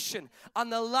expectation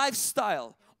on the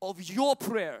lifestyle of your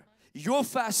prayer, your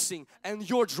fasting, and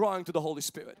your drawing to the Holy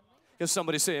Spirit. Can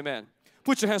somebody say amen?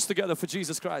 Put your hands together for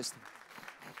Jesus Christ.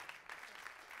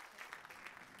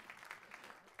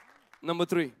 Number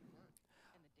 3,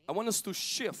 I want us to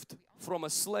shift from a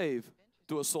slave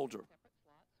to a soldier.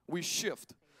 We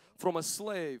shift from a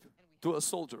slave to a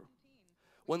soldier.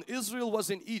 When Israel was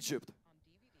in Egypt,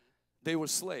 they were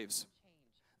slaves.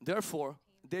 Therefore,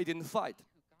 they didn't fight.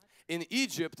 In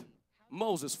Egypt,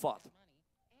 Moses fought.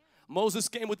 Moses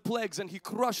came with plagues and he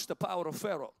crushed the power of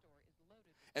Pharaoh.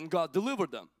 And God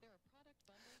delivered them.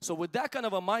 So with that kind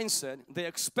of a mindset, they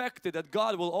expected that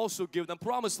God will also give them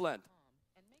promised land,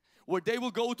 where they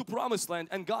will go to promised land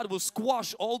and God will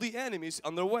squash all the enemies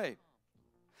on their way.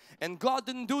 And God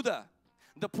didn't do that.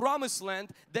 The promised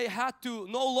land, they had to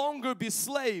no longer be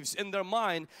slaves in their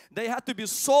mind. They had to be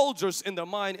soldiers in their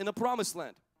mind in the promised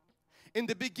land. In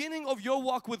the beginning of your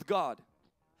walk with God,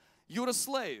 you're a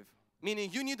slave, meaning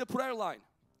you need a prayer line.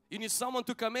 You need someone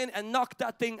to come in and knock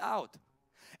that thing out.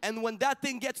 And when that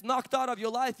thing gets knocked out of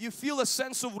your life, you feel a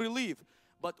sense of relief.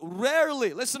 But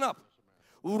rarely, listen up,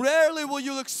 rarely will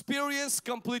you experience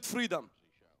complete freedom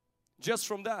just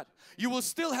from that. You will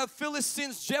still have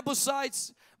Philistines,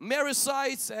 Jebusites,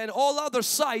 Merisites, and all other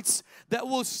sites that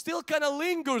will still kind of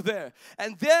linger there.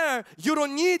 And there, you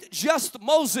don't need just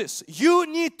Moses. You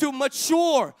need to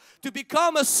mature to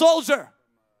become a soldier.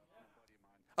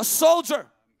 A soldier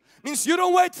means you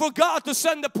don't wait for God to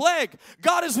send the plague.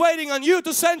 God is waiting on you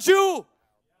to send you.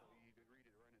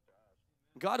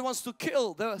 God wants to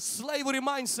kill the slavery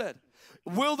mindset.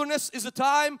 Wilderness is a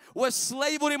time where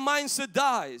slavery mindset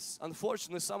dies.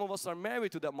 Unfortunately, some of us are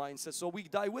married to that mindset, so we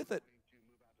die with it.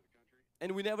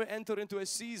 And we never enter into a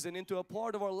season, into a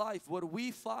part of our life where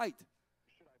we fight.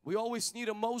 We always need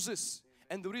a Moses.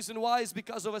 And the reason why is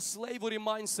because of a slavery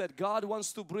mindset. God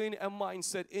wants to bring a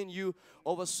mindset in you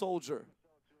of a soldier.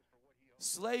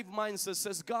 Slave mindset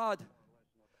says, God,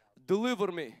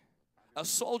 deliver me. A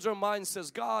soldier mind says,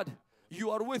 God,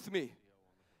 you are with me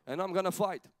and I'm gonna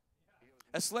fight.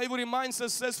 A slavery mindset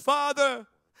says, Father,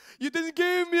 you didn't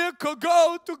give me a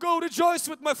goat to go rejoice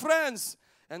with my friends.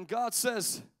 And God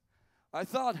says, I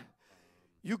thought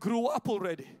you grew up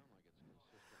already.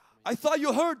 I thought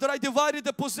you heard that I divided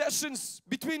the possessions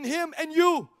between him and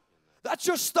you. That's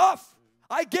your stuff.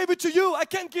 I gave it to you. I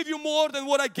can't give you more than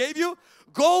what I gave you.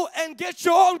 Go and get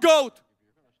your own goat.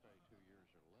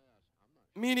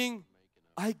 Meaning,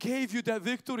 I gave you that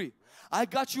victory. I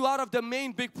got you out of the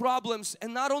main big problems.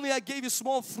 And not only I gave you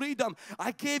small freedom,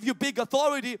 I gave you big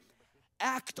authority.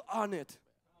 Act on it.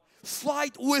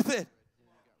 Fight with it.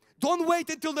 Don't wait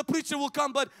until the preacher will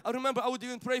come. But I remember I would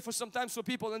even pray for sometimes for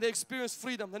people and they experience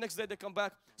freedom. The next day they come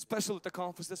back, especially at the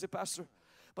conference. They say, Pastor,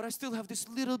 but I still have this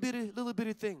little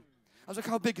bitty thing. I was like,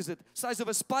 how big is it? Size of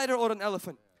a spider or an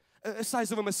elephant?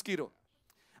 Size of a mosquito.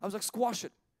 I was like, squash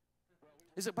it.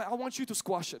 He said, but I want you to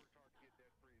squash it.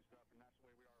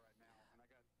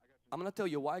 I'm going to tell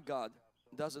you why God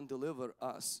doesn't deliver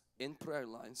us in prayer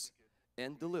lines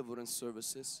and deliverance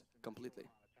services completely.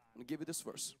 I'm going to give you this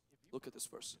verse. Look at this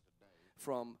verse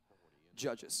from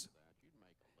Judges.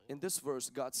 In this verse,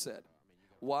 God said,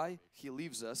 why He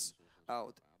leaves us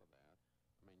out.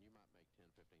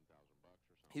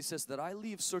 He says that I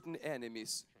leave certain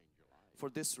enemies for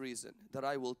this reason, that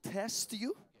I will test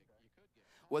you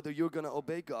whether you're going to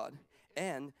obey God,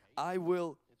 and I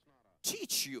will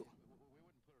teach you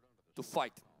to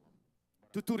fight.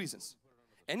 Two reasons.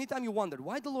 Anytime you wondered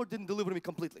why the Lord didn't deliver me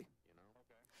completely,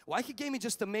 why He gave me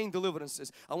just the main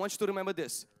deliverances, I want you to remember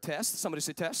this. Test. Somebody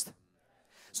say test.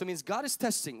 So it means God is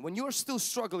testing. When you're still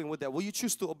struggling with that, will you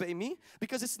choose to obey me?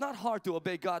 Because it's not hard to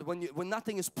obey God when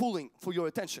nothing is pulling for your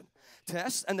attention.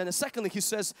 Test. And then secondly, He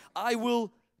says, I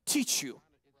will teach you.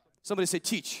 Somebody say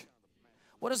teach.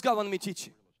 What does God want me to teach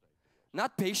you?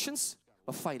 Not patience,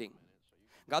 but fighting.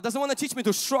 God doesn't want to teach me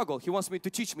to struggle. He wants me to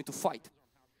teach me to fight.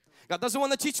 God doesn't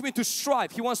want to teach me to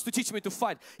strive. He wants to teach me to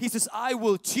fight. He says, I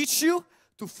will teach you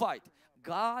to fight.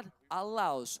 God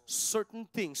allows certain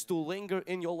things to linger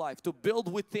in your life, to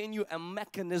build within you a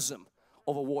mechanism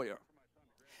of a warrior.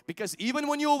 Because even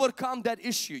when you overcome that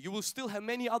issue, you will still have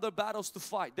many other battles to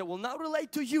fight that will not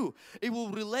relate to you. It will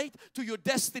relate to your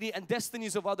destiny and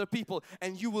destinies of other people.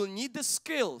 And you will need the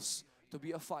skills to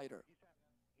be a fighter.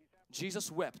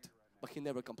 Jesus wept, but He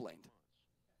never complained.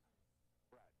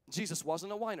 Jesus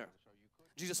wasn't a whiner.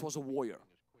 Jesus was a warrior.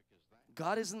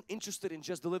 God isn't interested in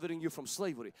just delivering you from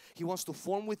slavery. He wants to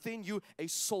form within you a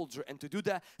soldier, and to do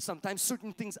that, sometimes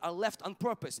certain things are left on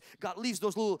purpose. God leaves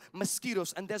those little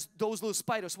mosquitoes and those little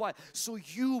spiders. Why? So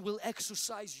you will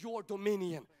exercise your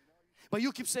dominion. But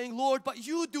you keep saying, Lord, but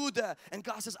you do that. And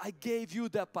God says, I gave you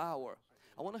that power.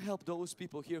 I want to help those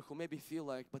people here who maybe feel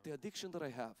like, but the addiction that I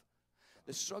have,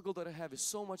 the struggle that I have is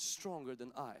so much stronger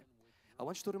than I. I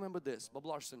want you to remember this. Bob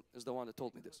Larson is the one that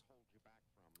told me this.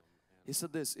 He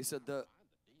said this, he said the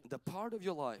part of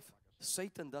your life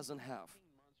Satan doesn't have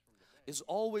is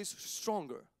always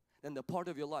stronger than the part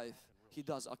of your life he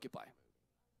does occupy.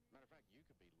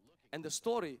 And the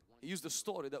story, he used the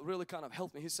story that really kind of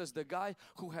helped me. He says the guy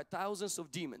who had thousands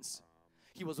of demons,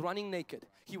 he was running naked,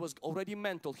 he was already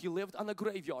mental, he lived on a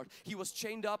graveyard, he was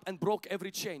chained up and broke every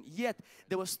chain. Yet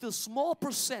there was still small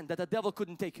percent that the devil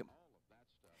couldn't take him.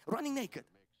 Running naked,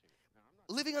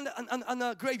 living on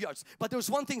the graveyards. But there was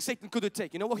one thing Satan couldn't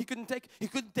take. You know what he couldn't take? He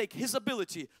couldn't take his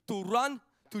ability to run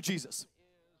to Jesus.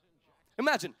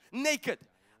 Imagine, naked,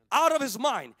 out of his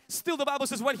mind. Still the Bible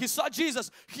says when he saw Jesus,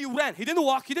 he ran. He didn't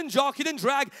walk, he didn't jog, he didn't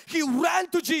drag. He ran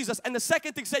to Jesus. And the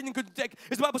second thing Satan couldn't take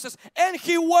is the Bible says, and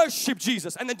he worshiped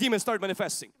Jesus. And the demons started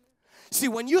manifesting. See,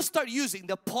 when you start using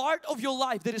the part of your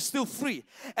life that is still free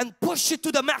and push it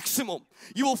to the maximum,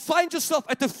 you will find yourself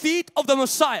at the feet of the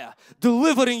Messiah,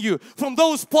 delivering you from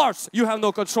those parts you have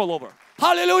no control over.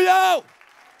 Hallelujah!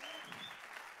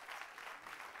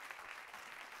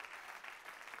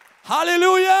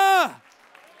 Hallelujah!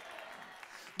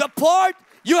 The part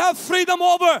you have freedom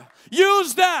over,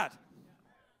 use that.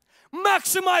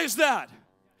 Maximize that.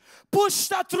 Push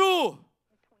that through.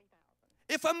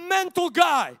 If a mental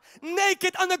guy,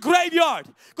 naked on the graveyard,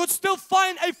 could still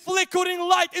find a flickering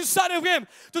light inside of him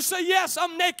to say, yes,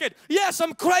 I'm naked, yes,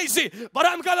 I'm crazy, but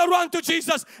I'm gonna run to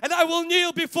Jesus and I will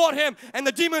kneel before Him, and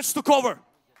the demons took over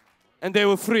and they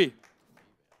were free.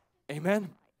 Amen.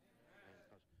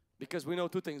 Because we know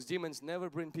two things: demons never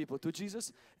bring people to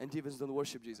Jesus, and demons don't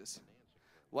worship Jesus.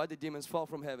 Why did demons fall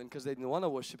from heaven? Because they didn't want to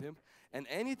worship Him. And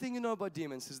anything you know about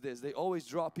demons is this: they always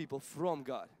draw people from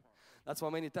God. That's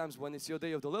why many times when it's your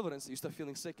day of deliverance, you start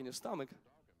feeling sick in your stomach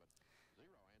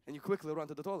and you quickly run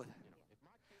to the toilet.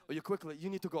 Or you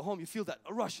need to go home, you feel that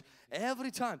rush. Every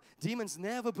time, demons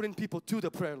never bring people to the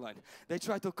prayer line. They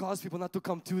try to cause people not to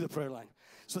come to the prayer line.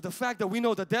 So the fact that we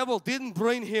know the devil didn't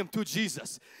bring him to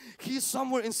Jesus, he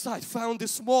somewhere inside found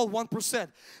this small 1%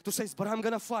 to say, but I'm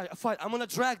gonna fight. I'm gonna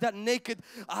drag that naked,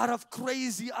 out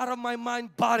of my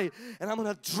mind body, and I'm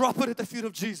gonna drop it at the feet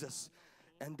of Jesus.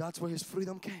 And that's where his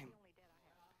freedom came.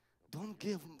 Don't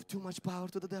give too much power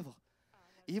to the devil.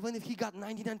 Even if he got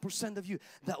 99% of you,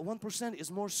 that 1% is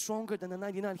more stronger than the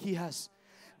 99 he has.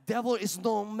 Devil is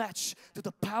no match to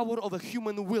the power of a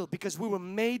human will, because we were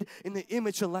made in the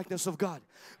image and likeness of God.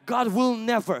 God will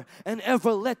never and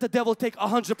ever let the devil take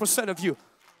 100% of you.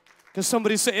 Can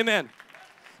somebody say amen?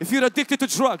 If you're addicted to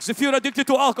drugs, if you're addicted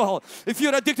to alcohol, if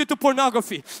you're addicted to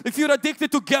pornography, if you're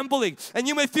addicted to gambling, and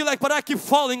you may feel like, but I keep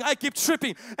falling, I keep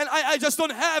tripping, and I just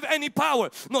don't have any power.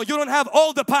 No, you don't have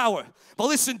all the power. But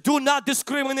listen, do not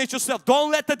discriminate yourself.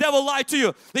 Don't let the devil lie to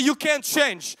you that you can't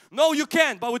change. No, you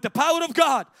can. But with the power of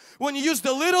God, when you use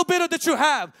the little bit that you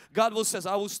have, God will say,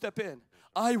 I will step in.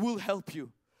 I will help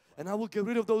you. And I will get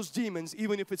rid of those demons,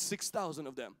 even if it's 6,000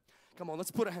 of them. Come on,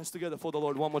 let's put our hands together for the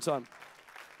Lord one more time.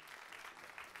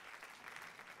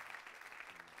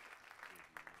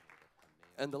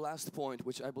 And the last point,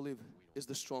 which I believe is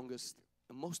the strongest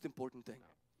and most important thing.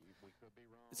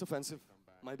 It's offensive,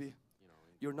 might be.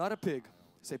 You're not a pig.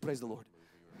 Say, praise the Lord.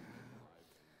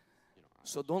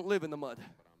 So don't live in the mud.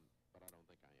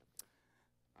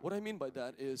 What I mean by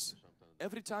that is,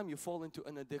 every time you fall into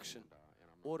an addiction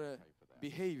or a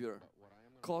behavior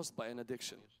caused by an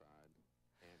addiction,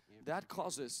 that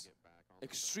causes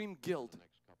extreme guilt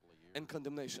and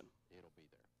condemnation.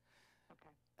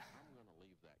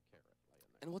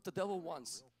 And what the devil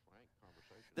wants,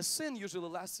 the sin usually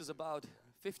lasts about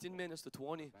 15 minutes to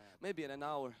 20, maybe in an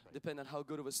hour, depending on how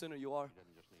good of a sinner you are.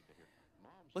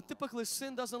 But typically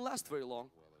sin doesn't last very long.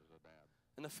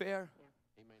 An affair,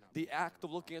 the act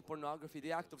of looking at pornography,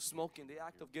 the act of smoking, the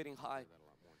act of getting high,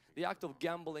 the act of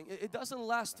gambling, it doesn't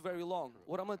last very long.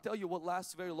 What I'm going to tell you, what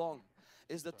lasts very long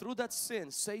is that through that sin,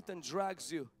 Satan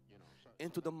drags you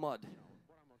into the mud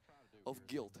of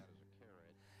guilt.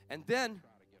 And then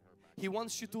he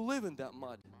wants you to live in that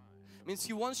mud. Means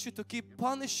he wants you to keep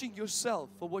punishing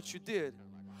yourself for what you did,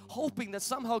 hoping that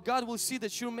somehow God will see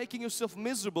that you're making yourself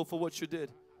miserable for what you did,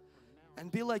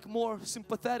 and be like more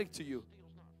sympathetic to you,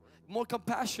 more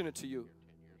compassionate to you.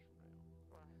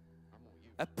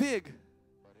 A pig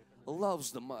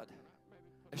loves the mud.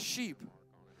 A sheep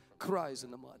cries in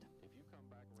the mud.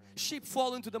 Sheep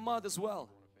fall into the mud as well.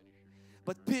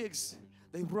 But pigs,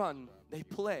 they run, they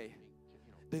play,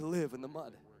 they live in the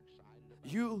mud.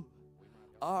 You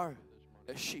are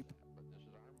a sheep.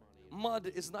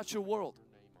 Mud is not your world.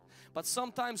 But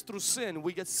sometimes through sin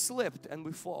we get slipped and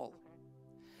we fall.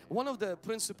 One of the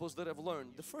principles that I've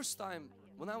learned, the first time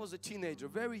when I was a teenager,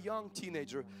 very young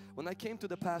teenager, when I came to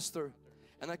the pastor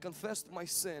and I confessed my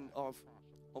sin of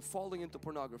falling into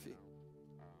pornography.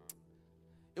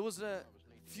 It was a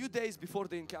few days before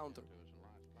the encounter.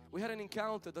 We had an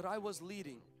encounter that I was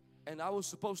leading, and I was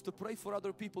supposed to pray for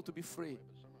other people to be free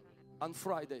on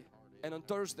Friday. And on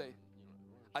Thursday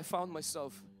I found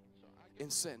myself in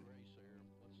sin.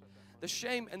 The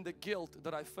shame and the guilt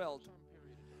that I felt,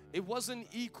 it wasn't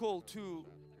equal to,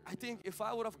 I think if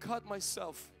I would have cut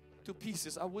myself to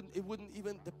pieces,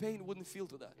 the pain wouldn't feel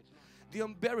to that. The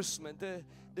embarrassment,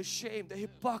 the shame, the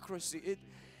hypocrisy,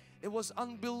 it was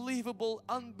unbelievable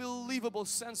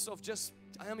sense of just,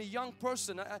 I am a young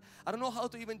person, I don't know how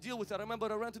to even deal with it. I remember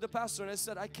I ran to the pastor and I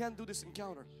said, I can't do this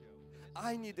encounter.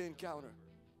 I need the encounter.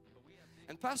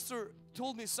 And pastor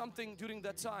told me something during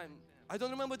that time. I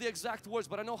don't remember the exact words,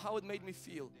 but I know how it made me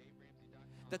feel.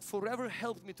 that forever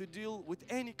helped me to deal with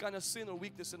any kind of sin or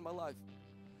weakness in my life.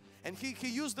 And he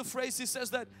used the phrase, he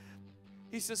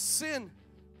says sin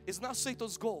is not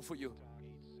Satan's goal for you.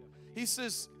 He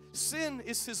says sin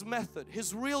is his method.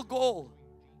 His real goal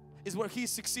is where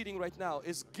he's succeeding right now,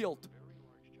 is guilt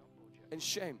and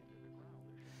shame.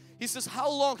 He says, how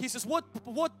long? He says,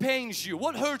 what pains you?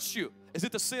 What hurts you? Is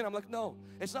it the sin? I'm like, no,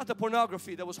 it's not the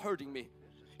pornography that was hurting me.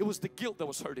 It was the guilt that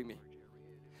was hurting me.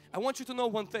 I want you to know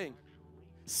one thing.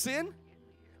 Sin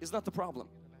is not the problem.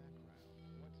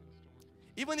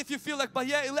 Even if you feel like, but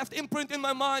yeah, it left imprint in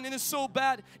my mind and it's so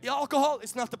bad. Alcohol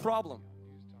is not the problem.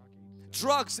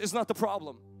 Drugs is not the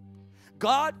problem.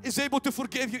 God is able to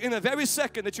forgive you in a very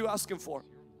second that you ask Him for.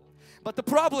 But the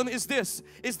problem is this,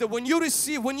 is that when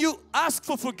you ask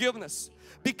for forgiveness,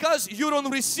 because you don't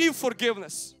receive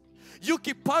forgiveness, you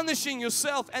keep punishing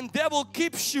yourself and devil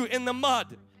keeps you in the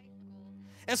mud.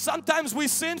 And sometimes we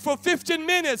sin for 15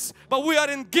 minutes, but we are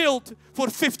in guilt for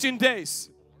 15 days.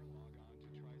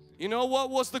 You know what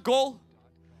was the goal?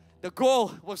 The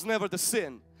goal was never the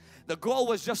sin. The goal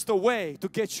was just a way to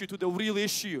get you to the real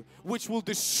issue, which will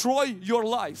destroy your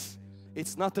life.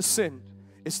 It's not the sin,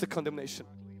 it's the condemnation.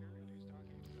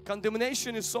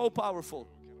 Condemnation is so powerful.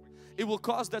 It will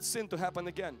cause that sin to happen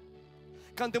again.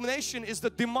 Condemnation is the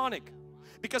demonic.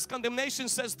 Because condemnation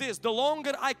says this, the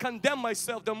longer I condemn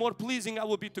myself, the more pleasing I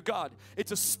will be to God.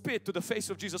 It's a spit to the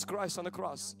face of Jesus Christ on the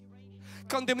cross.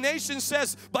 Condemnation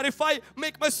says, but if I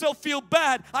make myself feel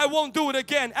bad, I won't do it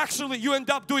again. Actually, you end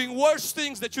up doing worse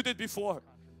things that you did before.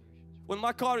 When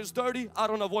my car is dirty, I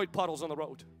don't avoid puddles on the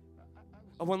road.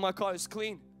 And when my car is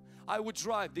clean, I would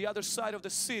drive the other side of the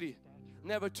city,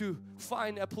 never to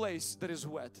find a place that is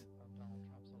wet.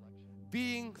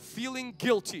 Feeling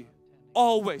guilty,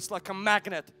 always like a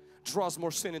magnet, draws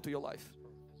more sin into your life.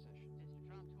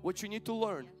 What you need to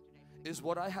learn is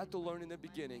what I had to learn in the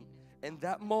beginning. In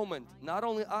that moment, not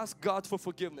only ask God for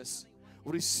forgiveness,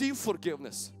 receive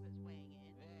forgiveness,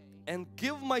 and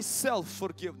give myself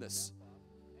forgiveness,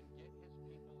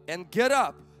 and get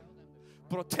up,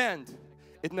 pretend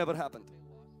it never happened.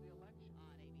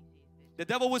 The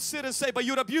devil would sit and say, but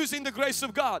you're abusing the grace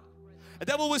of God. The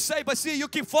devil would say, but see, you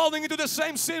keep falling into the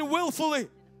same sin willfully.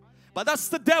 But that's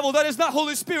the devil. That is not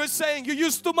Holy Spirit saying, you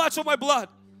used too much of my blood.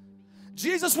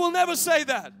 Jesus will never say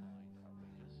that.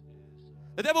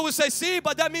 The devil will say, see,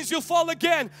 but that means you'll fall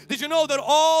again. Did you know that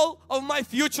all of my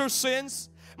future sins,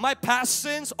 my past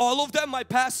sins, all of them, my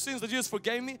past sins that Jesus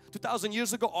forgave me 2,000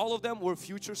 years ago, all of them were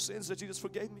future sins that Jesus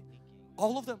forgave me.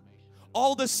 All of them.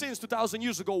 All the sins 2,000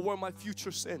 years ago were my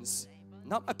future sins,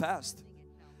 not my past.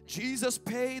 Jesus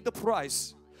paid the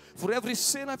price for every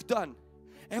sin I've done,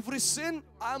 every sin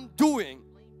I'm doing,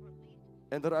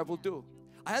 and that I will do.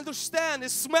 I understand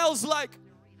it smells like,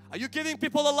 are you giving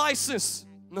people a license?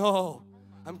 No,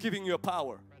 I'm giving you a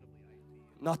power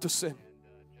not to sin.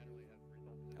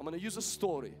 I'm going to use a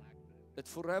story that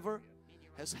forever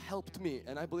has helped me,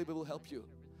 and I believe it will help you.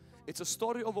 It's a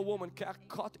story of a woman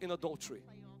caught in adultery.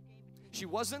 She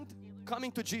wasn't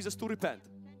coming to Jesus to repent.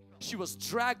 She was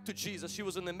dragged to Jesus. She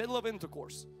was in the middle of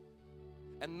intercourse.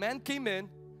 And men came in,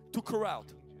 took her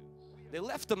out. They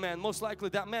left the man. Most likely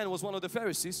that man was one of the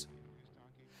Pharisees.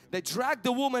 They dragged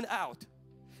the woman out.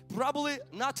 Probably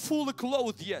not fully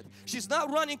clothed yet. She's not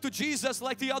running to Jesus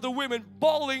like the other women,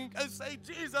 bawling and saying,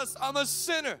 Jesus, I'm a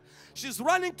sinner. She's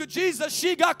running to Jesus.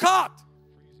 She got caught.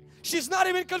 She's not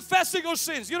even confessing her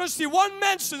sins. You don't see one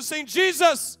mention saying,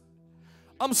 Jesus,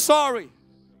 I'm sorry.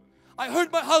 I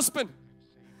hurt my husband.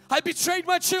 I betrayed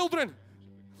my children.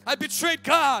 I betrayed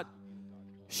God.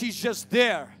 She's just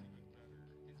there,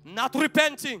 not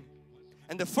repenting.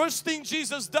 And the first thing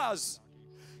Jesus does,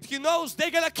 He knows they're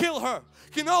gonna kill her.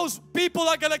 He knows people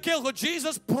are gonna kill her.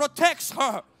 Jesus protects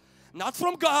her, not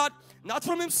from God, not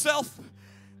from Himself,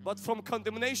 but from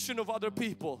condemnation of other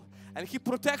people. And He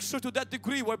protects her to that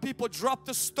degree where people drop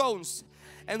the stones.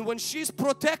 And when she's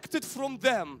protected from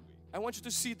them, I want you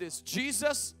to see this.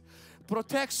 Jesus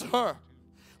protects her,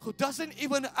 who doesn't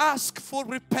even ask for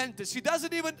repentance. He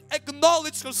doesn't even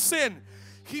acknowledge her sin.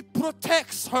 He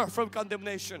protects her from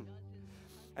condemnation.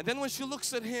 And then when she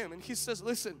looks at Him and He says,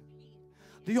 listen,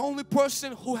 the only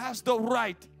person who has the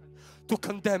right to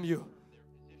condemn you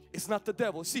is not the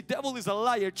devil. See, devil is a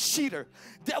liar, cheater.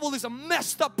 Devil is a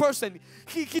messed up person.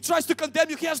 He tries to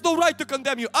condemn you. He has no right to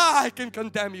condemn you. I can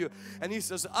condemn you. And He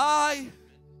says, I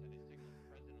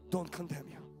don't condemn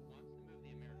you.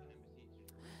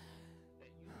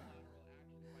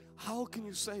 How can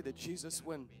you say that, Jesus,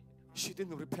 when she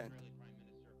didn't repent?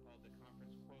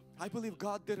 I believe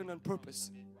God did it on purpose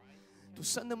to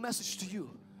send a message to you.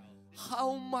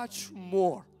 How much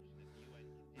more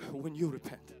when you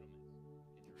repent?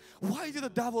 Why did the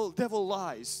devil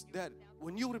lies that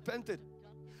when you repented,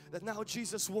 that now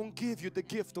Jesus won't give you the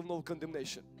gift of no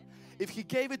condemnation? If He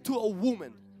gave it to a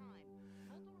woman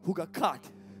who got caught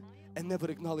and never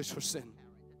acknowledged her sin,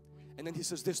 and then He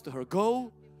says this to her,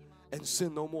 go and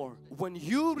sin no more. When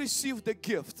you receive the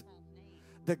gift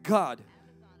that God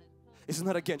is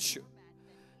not against you,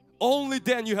 only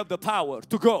then you have the power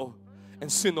to go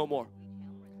and sin no more.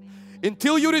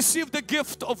 Until you receive the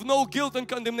gift of no guilt and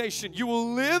condemnation, you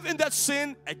will live in that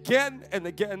sin again and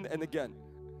again and again.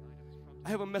 I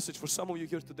have a message for some of you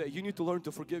here today. You need to learn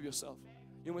to forgive yourself.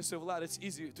 You may say, Vlad, it's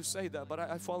easy to say that, but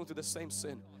I fall into the same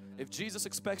sin. If Jesus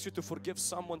expects you to forgive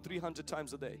someone 300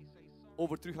 times a day,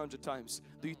 over 300 times,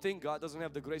 do you think God doesn't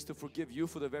have the grace to forgive you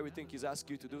for the very thing He's asked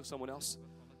you to do someone else?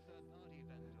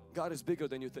 God is bigger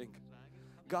than you think.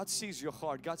 God sees your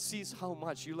heart. God sees how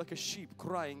much you're like a sheep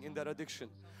crying in that addiction,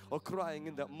 or crying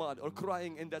in that mud, or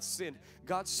crying in that sin.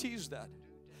 God sees that.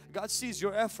 God sees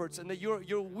your efforts and that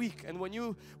you're weak, and when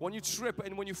you trip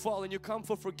and when you fall and you come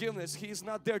for forgiveness, He is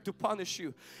not there to punish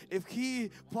you. If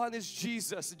He punished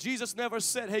Jesus never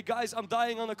said, hey guys, I'm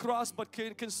dying on the cross, but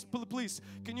please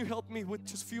can you help me with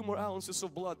just a few more ounces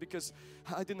of blood because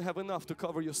I didn't have enough to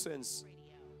cover your sins.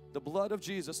 The blood of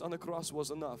Jesus on the cross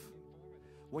was enough.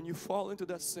 When you fall into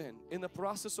that sin, in the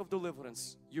process of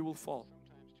deliverance, you will fall.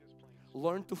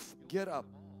 Learn to get up.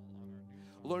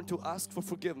 Learn to ask for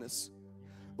forgiveness.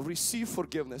 Receive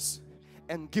forgiveness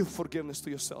and give forgiveness to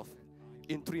yourself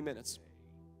in 3 minutes.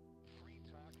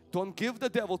 Don't give the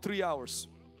devil 3 hours.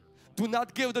 Do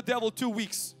not give the devil 2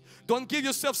 weeks. Don't give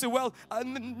yourself, say, well,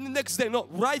 next day. No,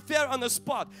 right there on the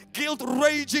spot. Guilt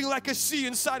raging like a sea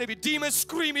inside of you. Demons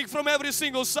screaming from every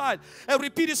single side. A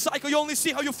repeated cycle. You only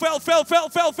see how you fell.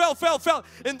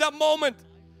 In that moment,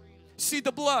 see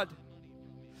the blood.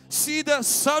 See the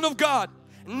Son of God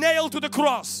nailed to the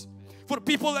cross for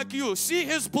people like you. See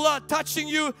His blood touching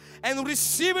you and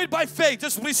receive it by faith.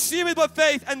 Just receive it by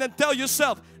faith and then tell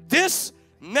yourself, this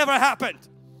never happened.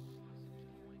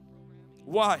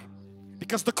 Why?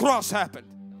 Because the cross happened.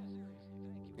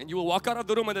 And you will walk out of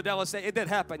the room and the devil will say, it did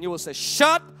happen. You will say,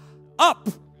 shut up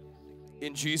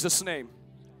in Jesus' name.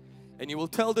 And you will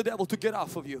tell the devil to get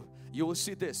off of you. You will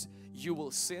see this. You will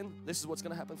sin. This is what's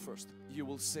going to happen first. You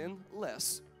will sin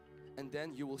less, and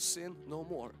then you will sin no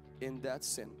more in that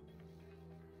sin.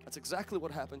 That's exactly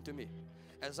what happened to me.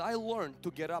 As I learned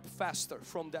to get up faster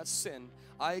from that sin,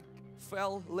 I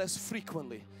fell less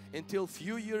frequently. Until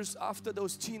few years after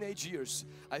those teenage years,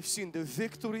 I've seen the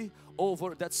victory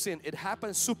over that sin. It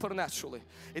happened supernaturally.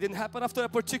 It didn't happen after a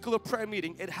particular prayer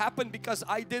meeting. It happened because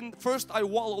I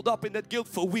wallowed up in that guilt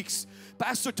for weeks.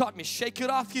 Pastor taught me, shake it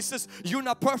off. He says, you're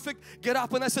not perfect, get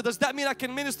up. And I said, does that mean I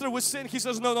can minister with sin? He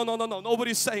says, no,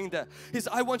 nobody's saying that. He says,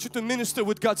 I want you to minister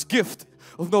with God's gift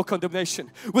of no condemnation,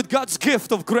 with God's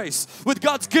gift of grace, with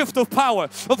God's gift of power,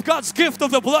 of God's gift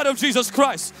of the blood of Jesus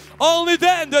Christ. Only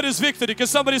then there is victory. Can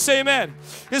somebody say amen?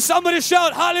 Can somebody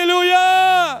shout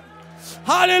hallelujah?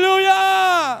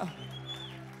 Hallelujah!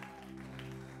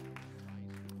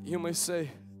 You may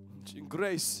say,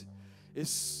 grace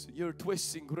is, you're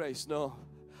twisting grace. No,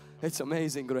 it's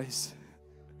amazing grace.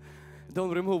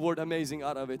 Don't remove word amazing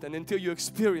out of it, and until you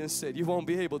experience it, you won't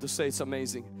be able to say it's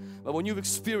amazing. But when you've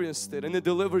experienced it and it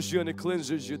delivers you and it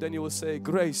cleanses you, then you will say,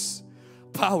 grace,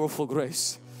 powerful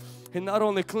grace. It not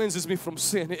only cleanses me from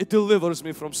sin, it delivers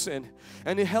me from sin,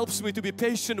 and it helps me to be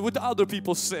patient with other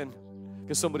people's sin.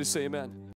 Can somebody say amen?